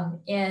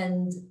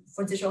 And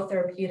for digital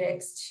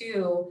therapeutics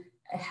too,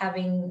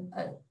 having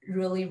a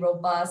really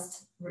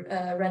robust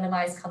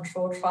randomized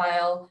control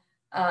trial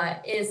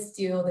is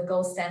still the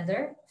gold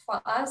standard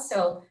for us.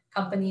 So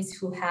companies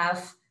who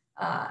have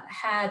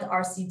had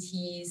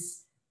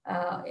RCTs,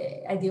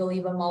 ideally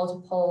even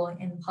multiple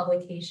in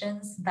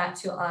publications, that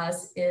to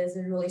us is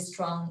a really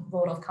strong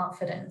vote of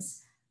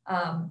confidence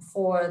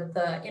for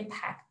the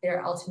impact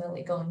they're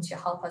ultimately going to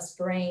help us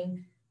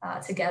bring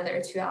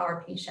together to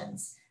our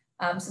patients.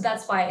 So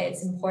that's why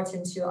it's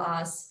important to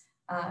us,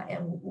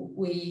 and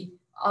we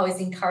always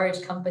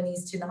encourage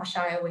companies to not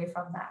shy away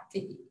from that.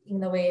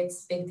 In a way,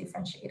 it's a big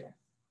differentiator.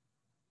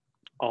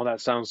 All that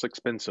sounds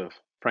expensive,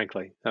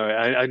 frankly.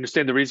 I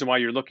understand the reason why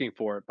you're looking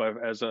for it,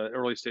 but as an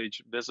early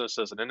stage business,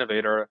 as an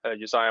innovator,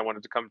 Jesaja, I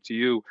wanted to come to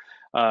you.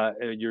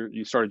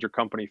 You started your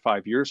company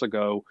 5 years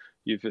ago.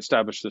 You've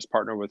established this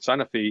partner with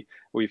Sanofi.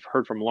 We've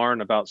heard from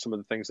Lauren about some of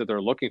the things that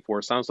they're looking for.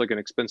 It sounds like an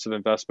expensive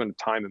investment of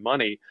time and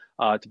money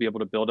to be able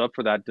to build up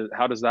for that.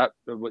 How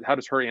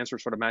does her answer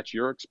sort of match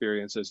your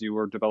experience as you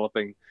were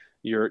developing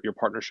your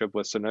partnership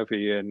with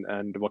Sanofi,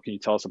 and what can you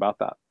tell us about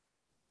that?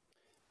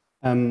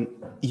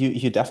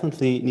 You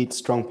definitely need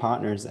strong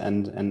partners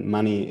and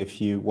money if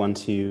you want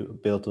to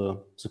build a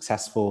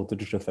successful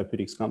digital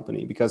therapeutics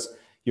company, because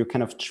you're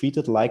kind of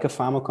treated like a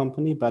pharma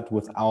company, but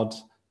without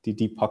the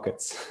deep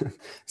pockets.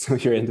 So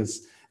you're in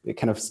this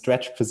kind of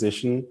stretch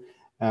position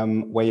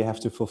where you have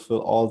to fulfill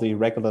all the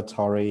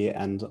regulatory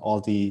and all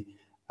the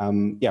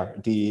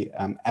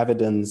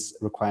evidence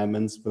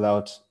requirements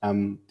without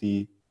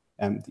the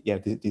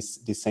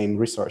same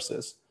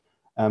resources.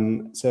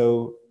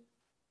 So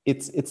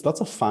it's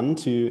lots of fun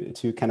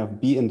to kind of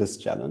be in this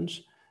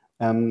challenge.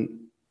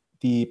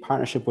 The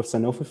partnership with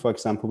Sanofi, for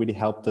example, really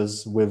helped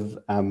us with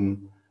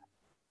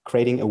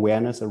creating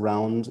awareness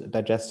around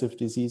digestive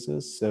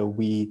diseases. So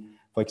we,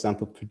 for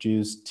example,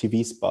 produced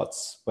TV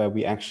spots where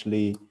we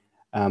actually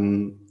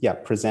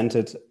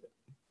presented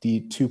the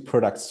 2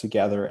 products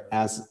together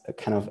as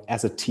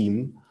a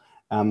team,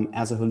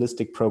 as a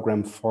holistic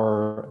program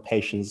for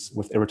patients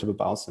with irritable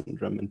bowel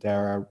syndrome. And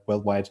there are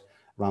worldwide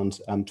around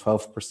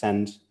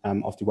 12%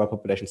 of the world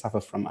population suffer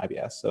from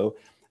IBS. So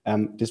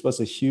this was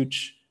a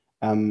huge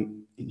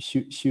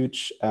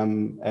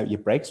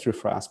breakthrough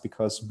for us,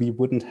 because we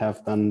wouldn't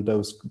have done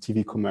those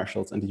TV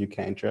commercials in the UK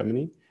and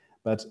Germany,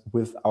 but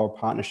with our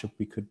partnership,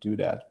 we could do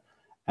that.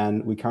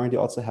 And we currently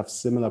also have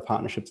similar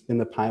partnerships in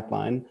the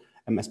pipeline,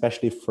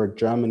 especially for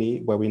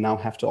Germany, where we now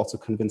have to also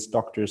convince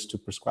doctors to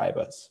prescribe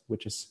us,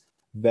 which is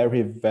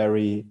very,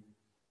 very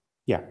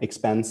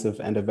expensive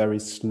and a very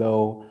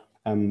slow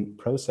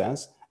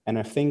process. And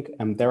I think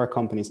there are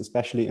companies,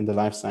 especially in the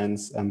life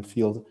science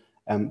field,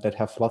 that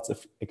have lots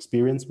of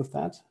experience with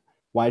that.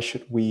 Why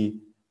should we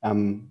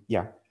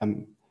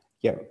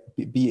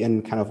be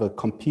in kind of a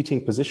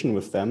competing position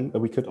with them?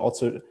 But we could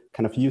also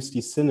kind of use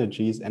these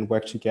synergies and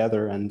work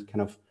together and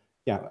kind of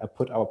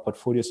put our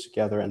portfolios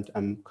together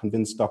and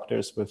convince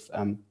doctors with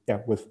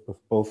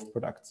both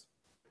products.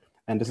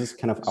 And this is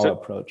kind of our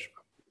approach.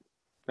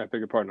 I beg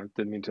your pardon. I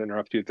didn't mean to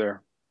interrupt you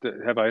there.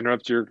 Have I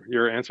interrupted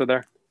your answer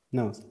there?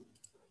 No, it's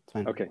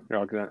fine. Okay,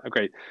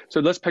 okay. So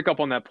let's pick up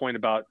on that point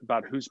about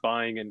who's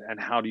buying and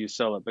how do you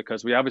sell it,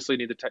 because we obviously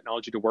need the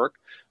technology to work.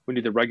 We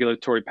need the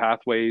regulatory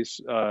pathways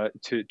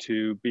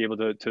to be able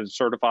to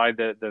certify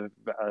the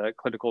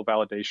clinical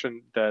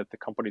validation that the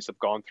companies have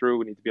gone through.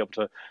 We need to be able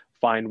to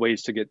find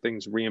ways to get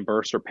things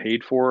reimbursed or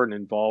paid for and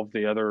involve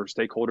the other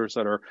stakeholders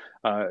that are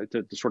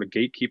the sort of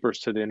gatekeepers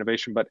to the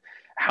innovation. But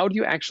how do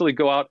you actually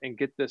go out and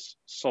get this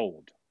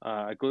sold?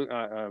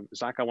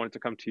 Zach, I wanted to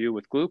come to you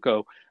with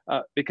Gluco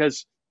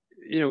because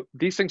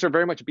these things are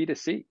very much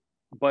B2C,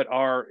 but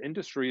our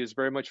industry is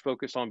very much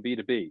focused on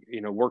B2B,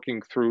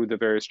 working through the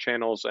various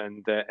channels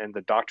and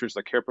the doctors,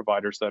 the care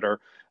providers that are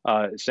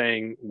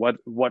saying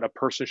what a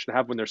person should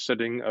have when they're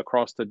sitting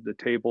across the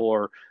table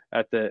or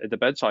at the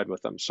bedside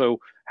with them. So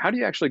how do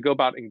you actually go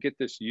about and get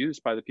this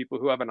used by the people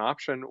who have an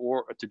option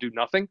or to do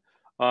nothing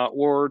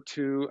or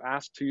to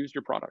ask to use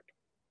your product?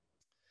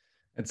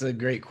 That's a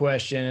great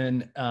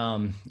question.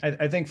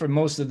 I think for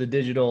most of the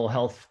digital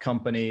health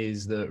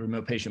companies, the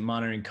remote patient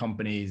monitoring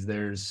companies,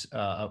 there's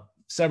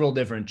several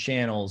different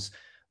channels.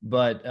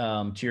 But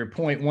to your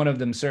point, one of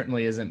them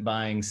certainly isn't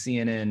buying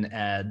CNN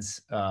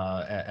ads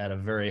at a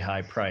very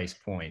high price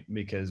point,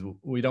 because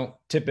we don't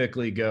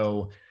typically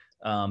go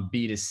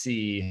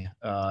B2C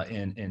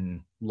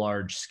in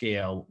large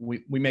scale.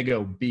 We may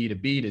go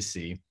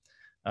B2B2C,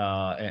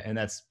 and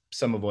that's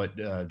some of what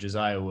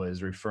Jesaja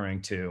was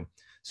referring to.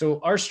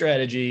 So our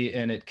strategy,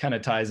 and it kind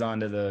of ties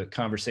on to the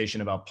conversation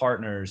about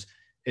partners,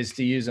 is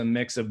to use a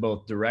mix of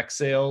both direct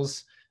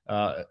sales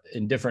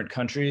in different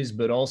countries,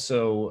 but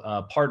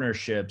also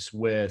partnerships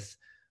with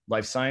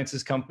life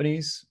sciences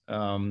companies,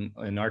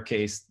 in our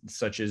case,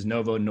 such as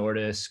Novo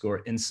Nordisk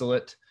or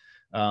Insulet,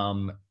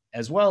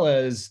 as well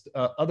as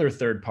other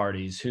third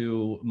parties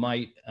who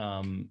might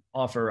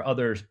offer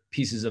other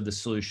pieces of the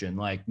solution,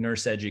 like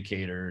nurse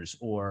educators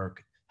or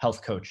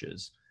health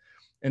coaches.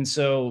 And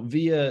so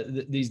via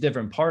these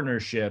different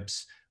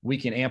partnerships, we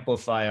can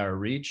amplify our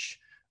reach.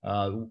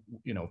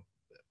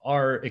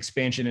 Our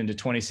expansion into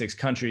 26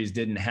 countries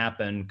didn't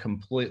happen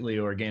completely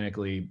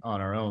organically on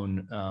our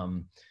own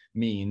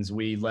means.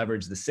 We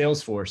leveraged the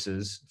sales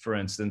forces, for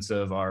instance,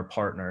 of our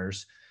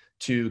partners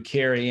to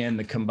carry in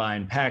the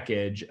combined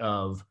package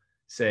of,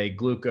 say,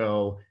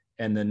 Gluco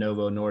and the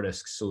Novo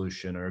Nordisk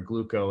solution, or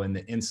Gluco and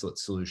the Insulet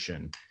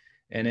solution.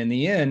 And in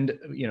the end,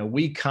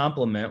 we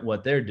complement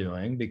what they're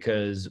doing,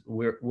 because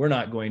we're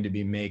not going to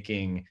be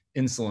making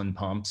insulin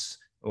pumps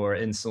or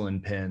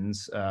insulin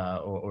pens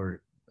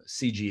or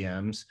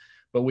CGMs,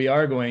 but we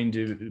are going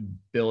to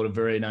build a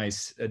very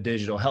nice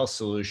digital health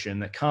solution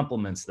that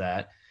complements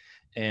that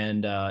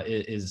and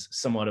is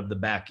somewhat of the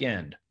back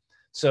end.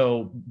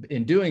 So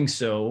in doing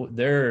so,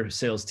 their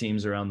sales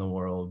teams around the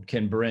world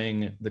can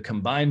bring the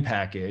combined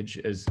package,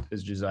 as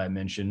Jesaja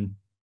mentioned,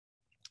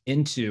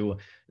 into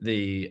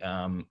the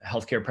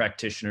healthcare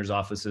practitioners'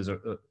 offices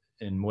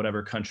in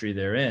whatever country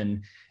they're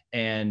in,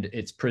 and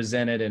it's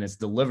presented and it's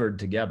delivered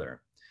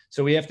together.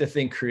 So we have to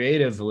think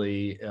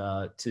creatively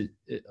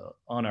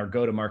on our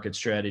go-to-market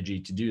strategy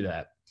to do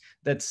that.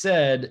 That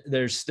said,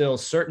 there's still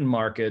certain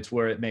markets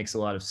where it makes a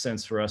lot of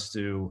sense for us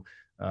to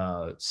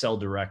sell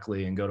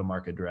directly and go to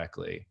market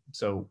directly.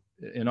 So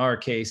in our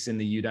case, in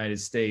the United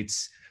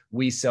States,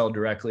 we sell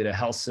directly to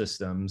health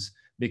systems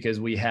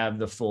because we have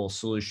the full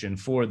solution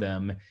for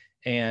them,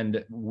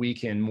 and we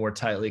can more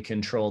tightly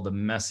control the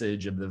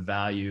message of the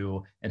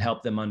value and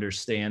help them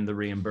understand the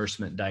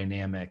reimbursement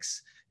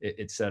dynamics,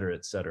 et cetera,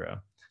 et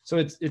cetera. So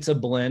it's a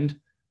blend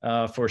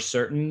for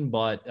certain,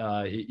 but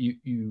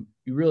you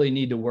really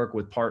need to work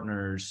with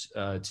partners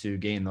to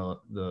gain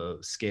the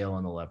scale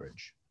and the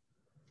leverage.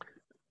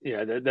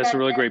 Yeah, that's a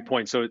really great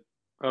point. So,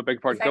 beg your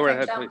pardon. Go right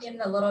ahead, please. Jump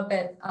in a little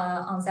bit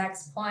on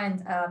Zach's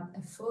point. I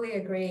fully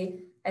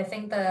agree. I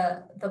think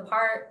the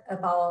part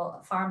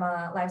about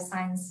pharma life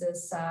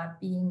sciences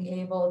being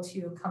able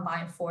to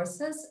combine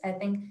forces, I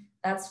think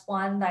that's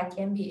one that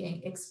can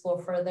be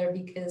explored further,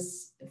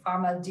 because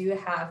pharma do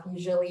have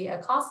usually a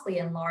costly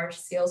and large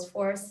sales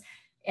force.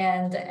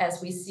 And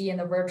as we see in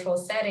the virtual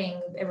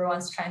setting,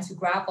 everyone's trying to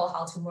grapple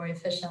how to more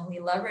efficiently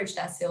leverage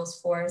that sales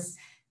force.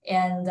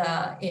 And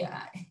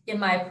in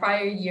my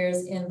prior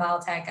years in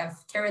biotech,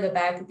 I've carried the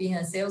bag being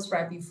a sales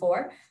rep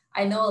before.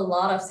 I know a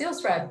lot of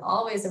sales reps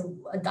always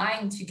are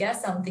dying to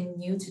get something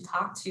new to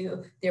talk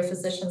to their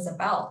physicians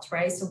about,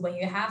 right? So when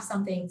you have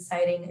something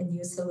exciting, a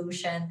new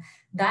solution,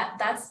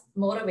 that's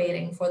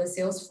motivating for the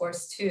sales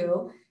force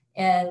too.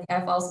 And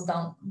I've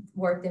also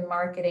worked in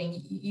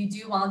marketing. You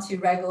do want to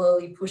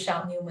regularly push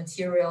out new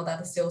material that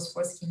the sales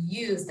force can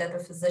use, that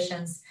the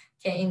physicians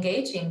can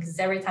engage in, because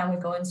every time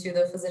we go into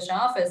the physician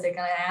office, they're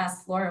going to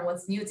ask, Lauren,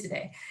 what's new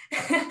today?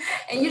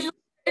 And usually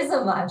there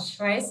isn't much,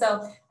 right?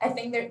 So I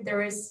think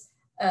there is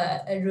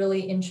a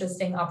really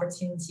interesting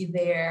opportunity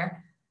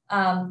there.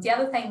 The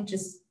other thing,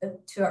 just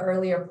to an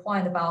earlier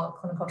point about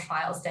clinical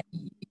trials that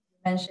you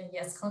mentioned,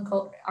 yes,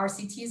 clinical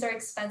RCTs are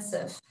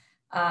expensive.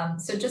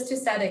 So just to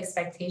set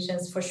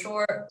expectations, for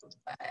sure,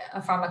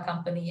 a pharma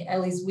company, at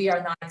least we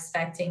are not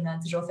expecting a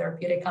digital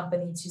therapeutic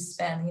company to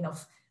spend,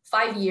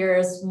 5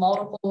 years,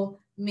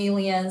 multiple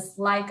millions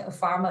like a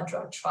pharma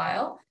drug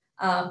trial.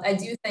 I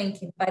do think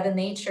by the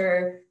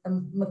nature,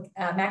 the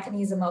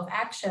mechanism of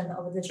action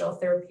of a digital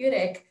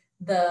therapeutic,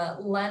 the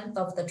length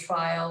of the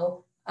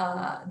trial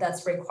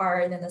that's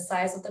required and the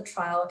size of the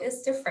trial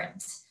is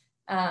different.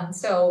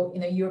 So,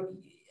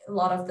 a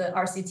lot of the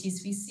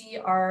RCTs we see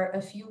are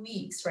a few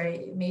weeks,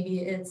 right? Maybe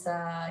it's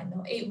a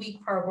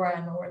 8-week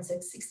program, or it's a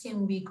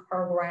 16-week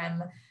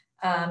program,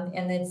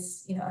 and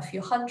it's a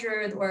few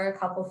hundred or a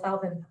couple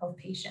thousand of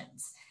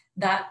patients.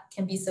 That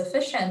can be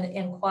sufficient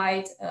and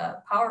quite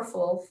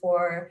powerful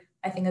for,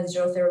 I think, a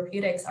digital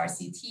therapeutics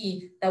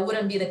RCT. That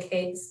wouldn't be the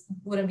case,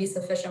 wouldn't be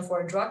sufficient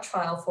for a drug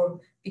trial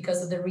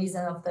because of the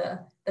reason of the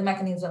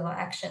mechanism of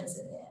actions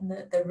and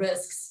the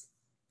risks.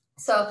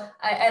 So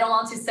I don't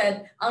want to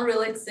set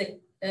unrealistic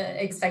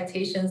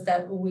expectations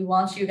that we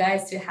want you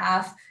guys to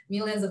have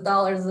millions of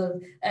dollars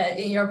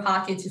in your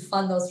pocket to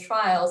fund those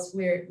trials.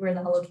 We're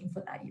not looking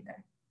for that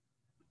either.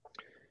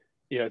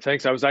 Yeah,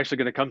 thanks. I was actually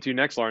going to come to you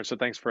next, Lauren. So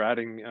thanks for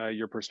adding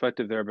your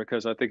perspective there,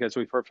 because I think as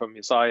we've heard from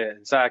Jesaja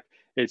and Zach,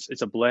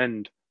 it's a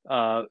blend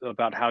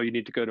about how you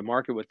need to go to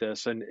market with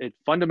this. And it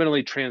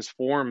fundamentally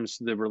transforms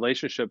the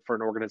relationship for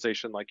an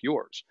organization like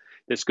yours.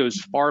 This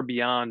goes far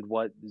beyond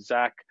what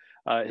Zach,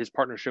 his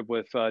partnership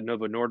with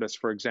Novo Nordisk,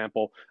 for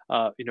example.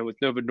 With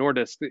Novo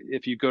Nordisk,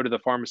 if you go to the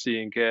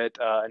pharmacy and get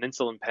an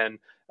insulin pen,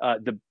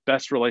 the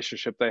best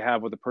relationship they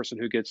have with the person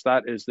who gets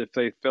that is if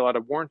they fill out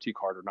a warranty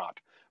card or not.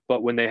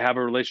 But when they have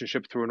a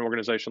relationship through an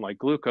organization like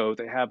Gluco,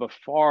 they have a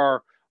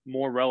far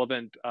more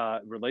relevant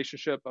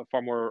relationship, a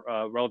far more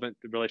relevant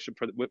relationship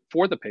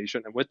for the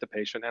patient and with the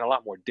patient, and a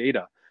lot more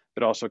data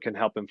that also can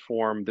help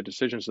inform the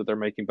decisions that they're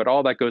making. But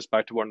all that goes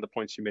back to one of the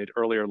points you made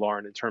earlier,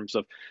 Lauren, in terms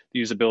of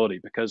the usability,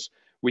 because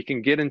we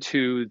can get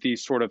into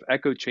these sort of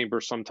echo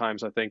chambers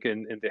sometimes, I think,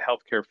 in the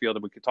healthcare field,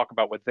 and we can talk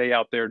about what they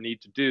out there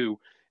need to do,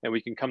 and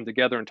we can come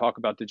together and talk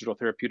about digital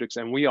therapeutics.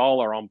 And we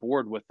all are on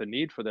board with the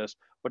need for this,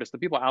 but it's the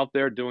people out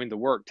there doing the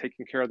work,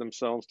 taking care of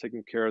themselves,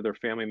 taking care of their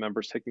family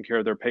members, taking care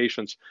of their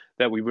patients,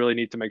 that we really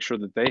need to make sure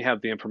that they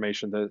have the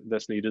information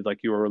that's needed, like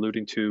you were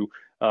alluding to,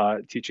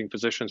 teaching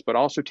physicians, but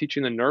also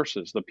teaching the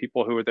nurses, the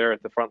people who are there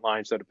at the front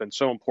lines that have been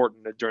so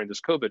important during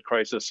this COVID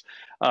crisis,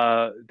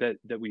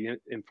 that we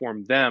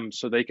inform them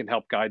so they can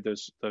help guide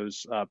those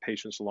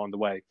patients along the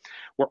way.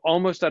 We're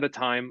almost out of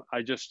time.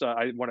 I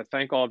want to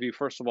thank all of you,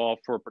 first of all,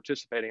 for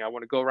participating. I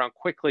want to go around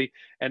quickly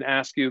and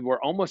ask you,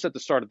 we're almost at the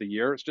start of the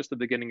year. It's just the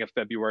beginning of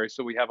February.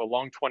 So we have a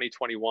long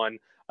 2021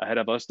 ahead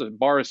of us. The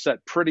bar is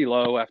set pretty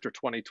low after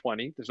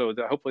 2020. So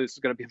hopefully this is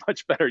going to be a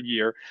much better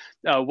year.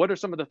 What are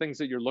some of the things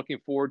that you're looking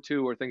forward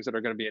to, or things that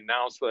are going to be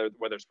announced,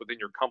 whether it's within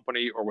your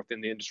company or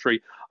within the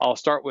industry? I'll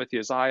start with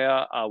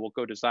Jesaja. We'll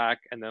go to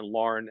Zach and then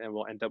Lauren, and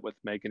we'll end up with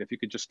Megan. If you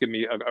could just give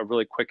me a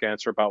really quick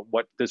answer about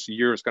what this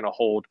year is going to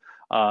hold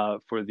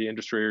for the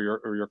industry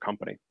or your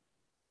company.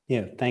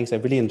 Yeah, thanks. I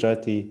really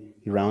enjoyed the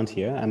round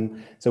here.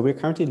 So we're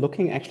currently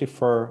looking actually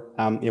for,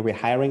 we're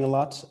hiring a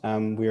lot.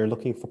 We're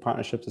looking for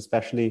partnerships,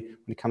 especially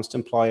when it comes to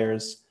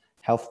employers,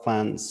 health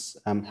plans,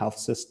 health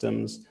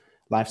systems,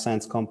 life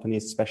science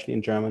companies, especially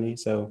in Germany.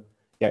 So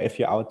yeah, if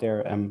you're out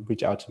there,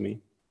 reach out to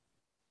me.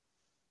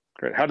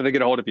 Great. How do they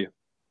get a hold of you?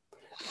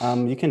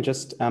 You can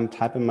just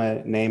type in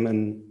my name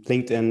in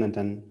LinkedIn and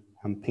then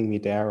ping me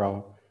there,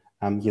 or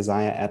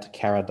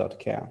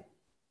Jesaja@cara.care.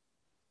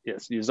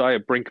 Yes,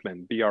 Jesaja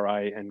Brinkmann,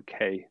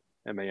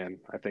 Brinkman.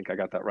 I think I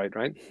got that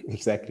right?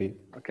 Exactly.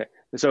 Okay.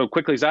 So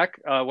quickly, Zach,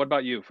 what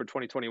about you for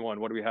 2021?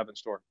 What do we have in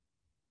store?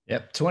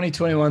 Yep,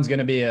 2021 is going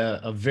to be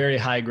a very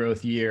high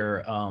growth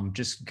year.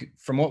 Just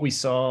from what we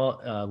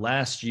saw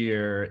last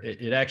year,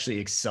 it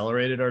actually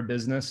accelerated our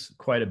business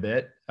quite a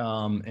bit.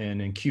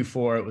 And in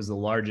Q4, it was the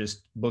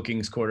largest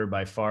bookings quarter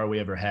by far we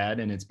ever had.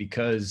 And it's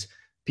because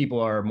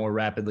people are more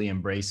rapidly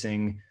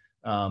embracing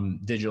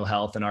digital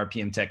health and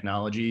RPM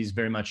technologies,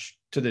 very much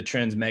to the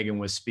trends Megan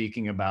was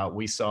speaking about.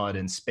 We saw it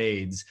in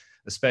spades,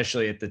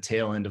 especially at the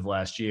tail end of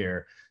last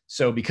year.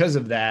 So because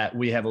of that,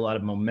 we have a lot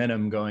of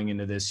momentum going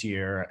into this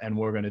year, and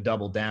we're going to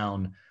double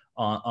down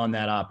on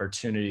that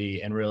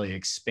opportunity and really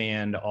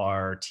expand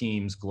our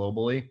teams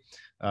globally.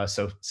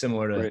 So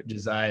similar to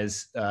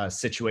Jesaja's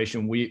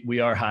situation, we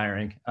are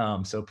hiring.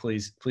 So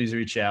please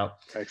reach out.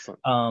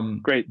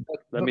 Excellent. Great.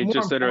 Let me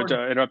just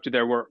interrupt you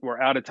there.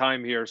 We're out of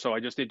time here. So I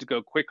just need to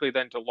go quickly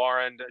then to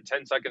Lauren,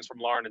 10 seconds from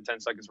Lauren and 10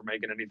 seconds from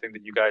Megan. Anything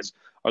that you guys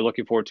are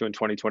looking forward to in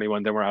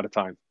 2021, then we're out of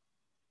time.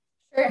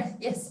 Sure.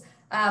 Yes.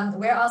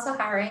 We're also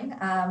hiring.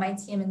 My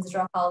team in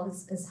digital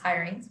health is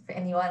hiring for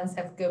anyone who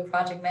have good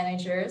project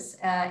managers.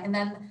 And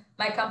then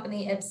my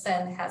company,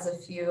 Ipsen, has a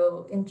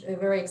few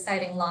very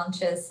exciting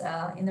launches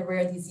in the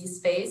rare disease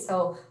space.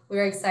 So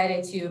we're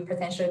excited to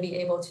potentially be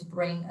able to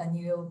bring a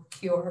new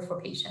cure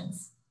for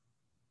patients.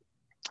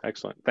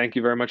 Excellent. Thank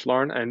you very much,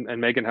 Lauren.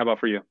 And Megan, how about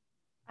for you?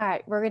 All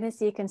right, we're going to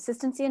see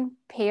consistency in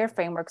payer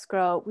frameworks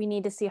grow. We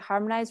need to see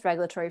harmonized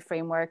regulatory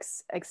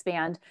frameworks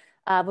expand.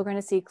 We're going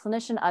to see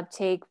clinician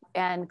uptake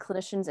and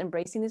clinicians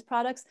embracing these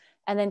products,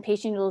 and then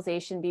patient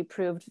utilization be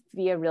proved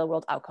via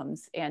real-world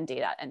outcomes and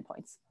data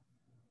endpoints.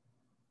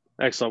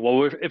 Excellent.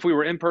 Well, if we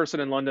were in person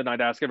in London, I'd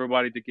ask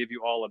everybody to give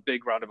you all a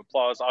big round of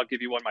applause. I'll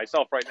give you one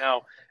myself right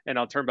now, and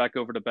I'll turn back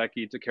over to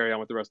Becky to carry on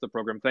with the rest of the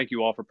program. Thank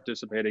you all for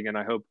participating, and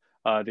I hope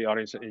the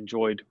audience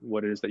enjoyed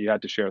what it is that you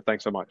had to share.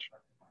 Thanks so much.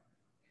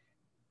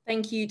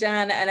 Thank you,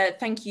 Dan, and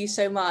thank you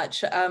so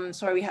much.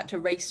 Sorry we had to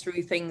race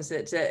through things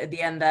at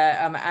the end there,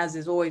 as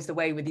is always the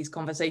way with these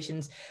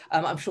conversations.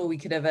 I'm sure we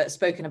could have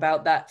spoken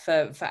about that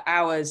for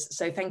hours.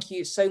 So thank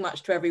you so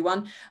much to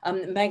everyone.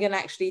 Megan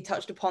actually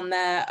touched upon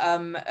there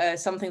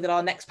something that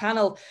our next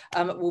panel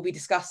will be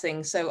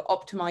discussing. So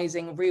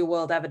optimizing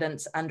real-world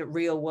evidence and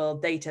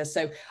real-world data.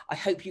 So I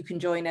hope you can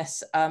join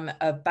us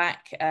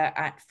back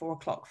at 4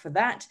 o'clock for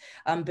that.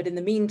 But in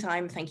the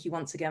meantime, thank you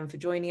once again for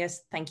joining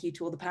us. Thank you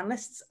to all the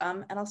panelists,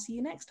 and I'll see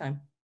you next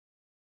time.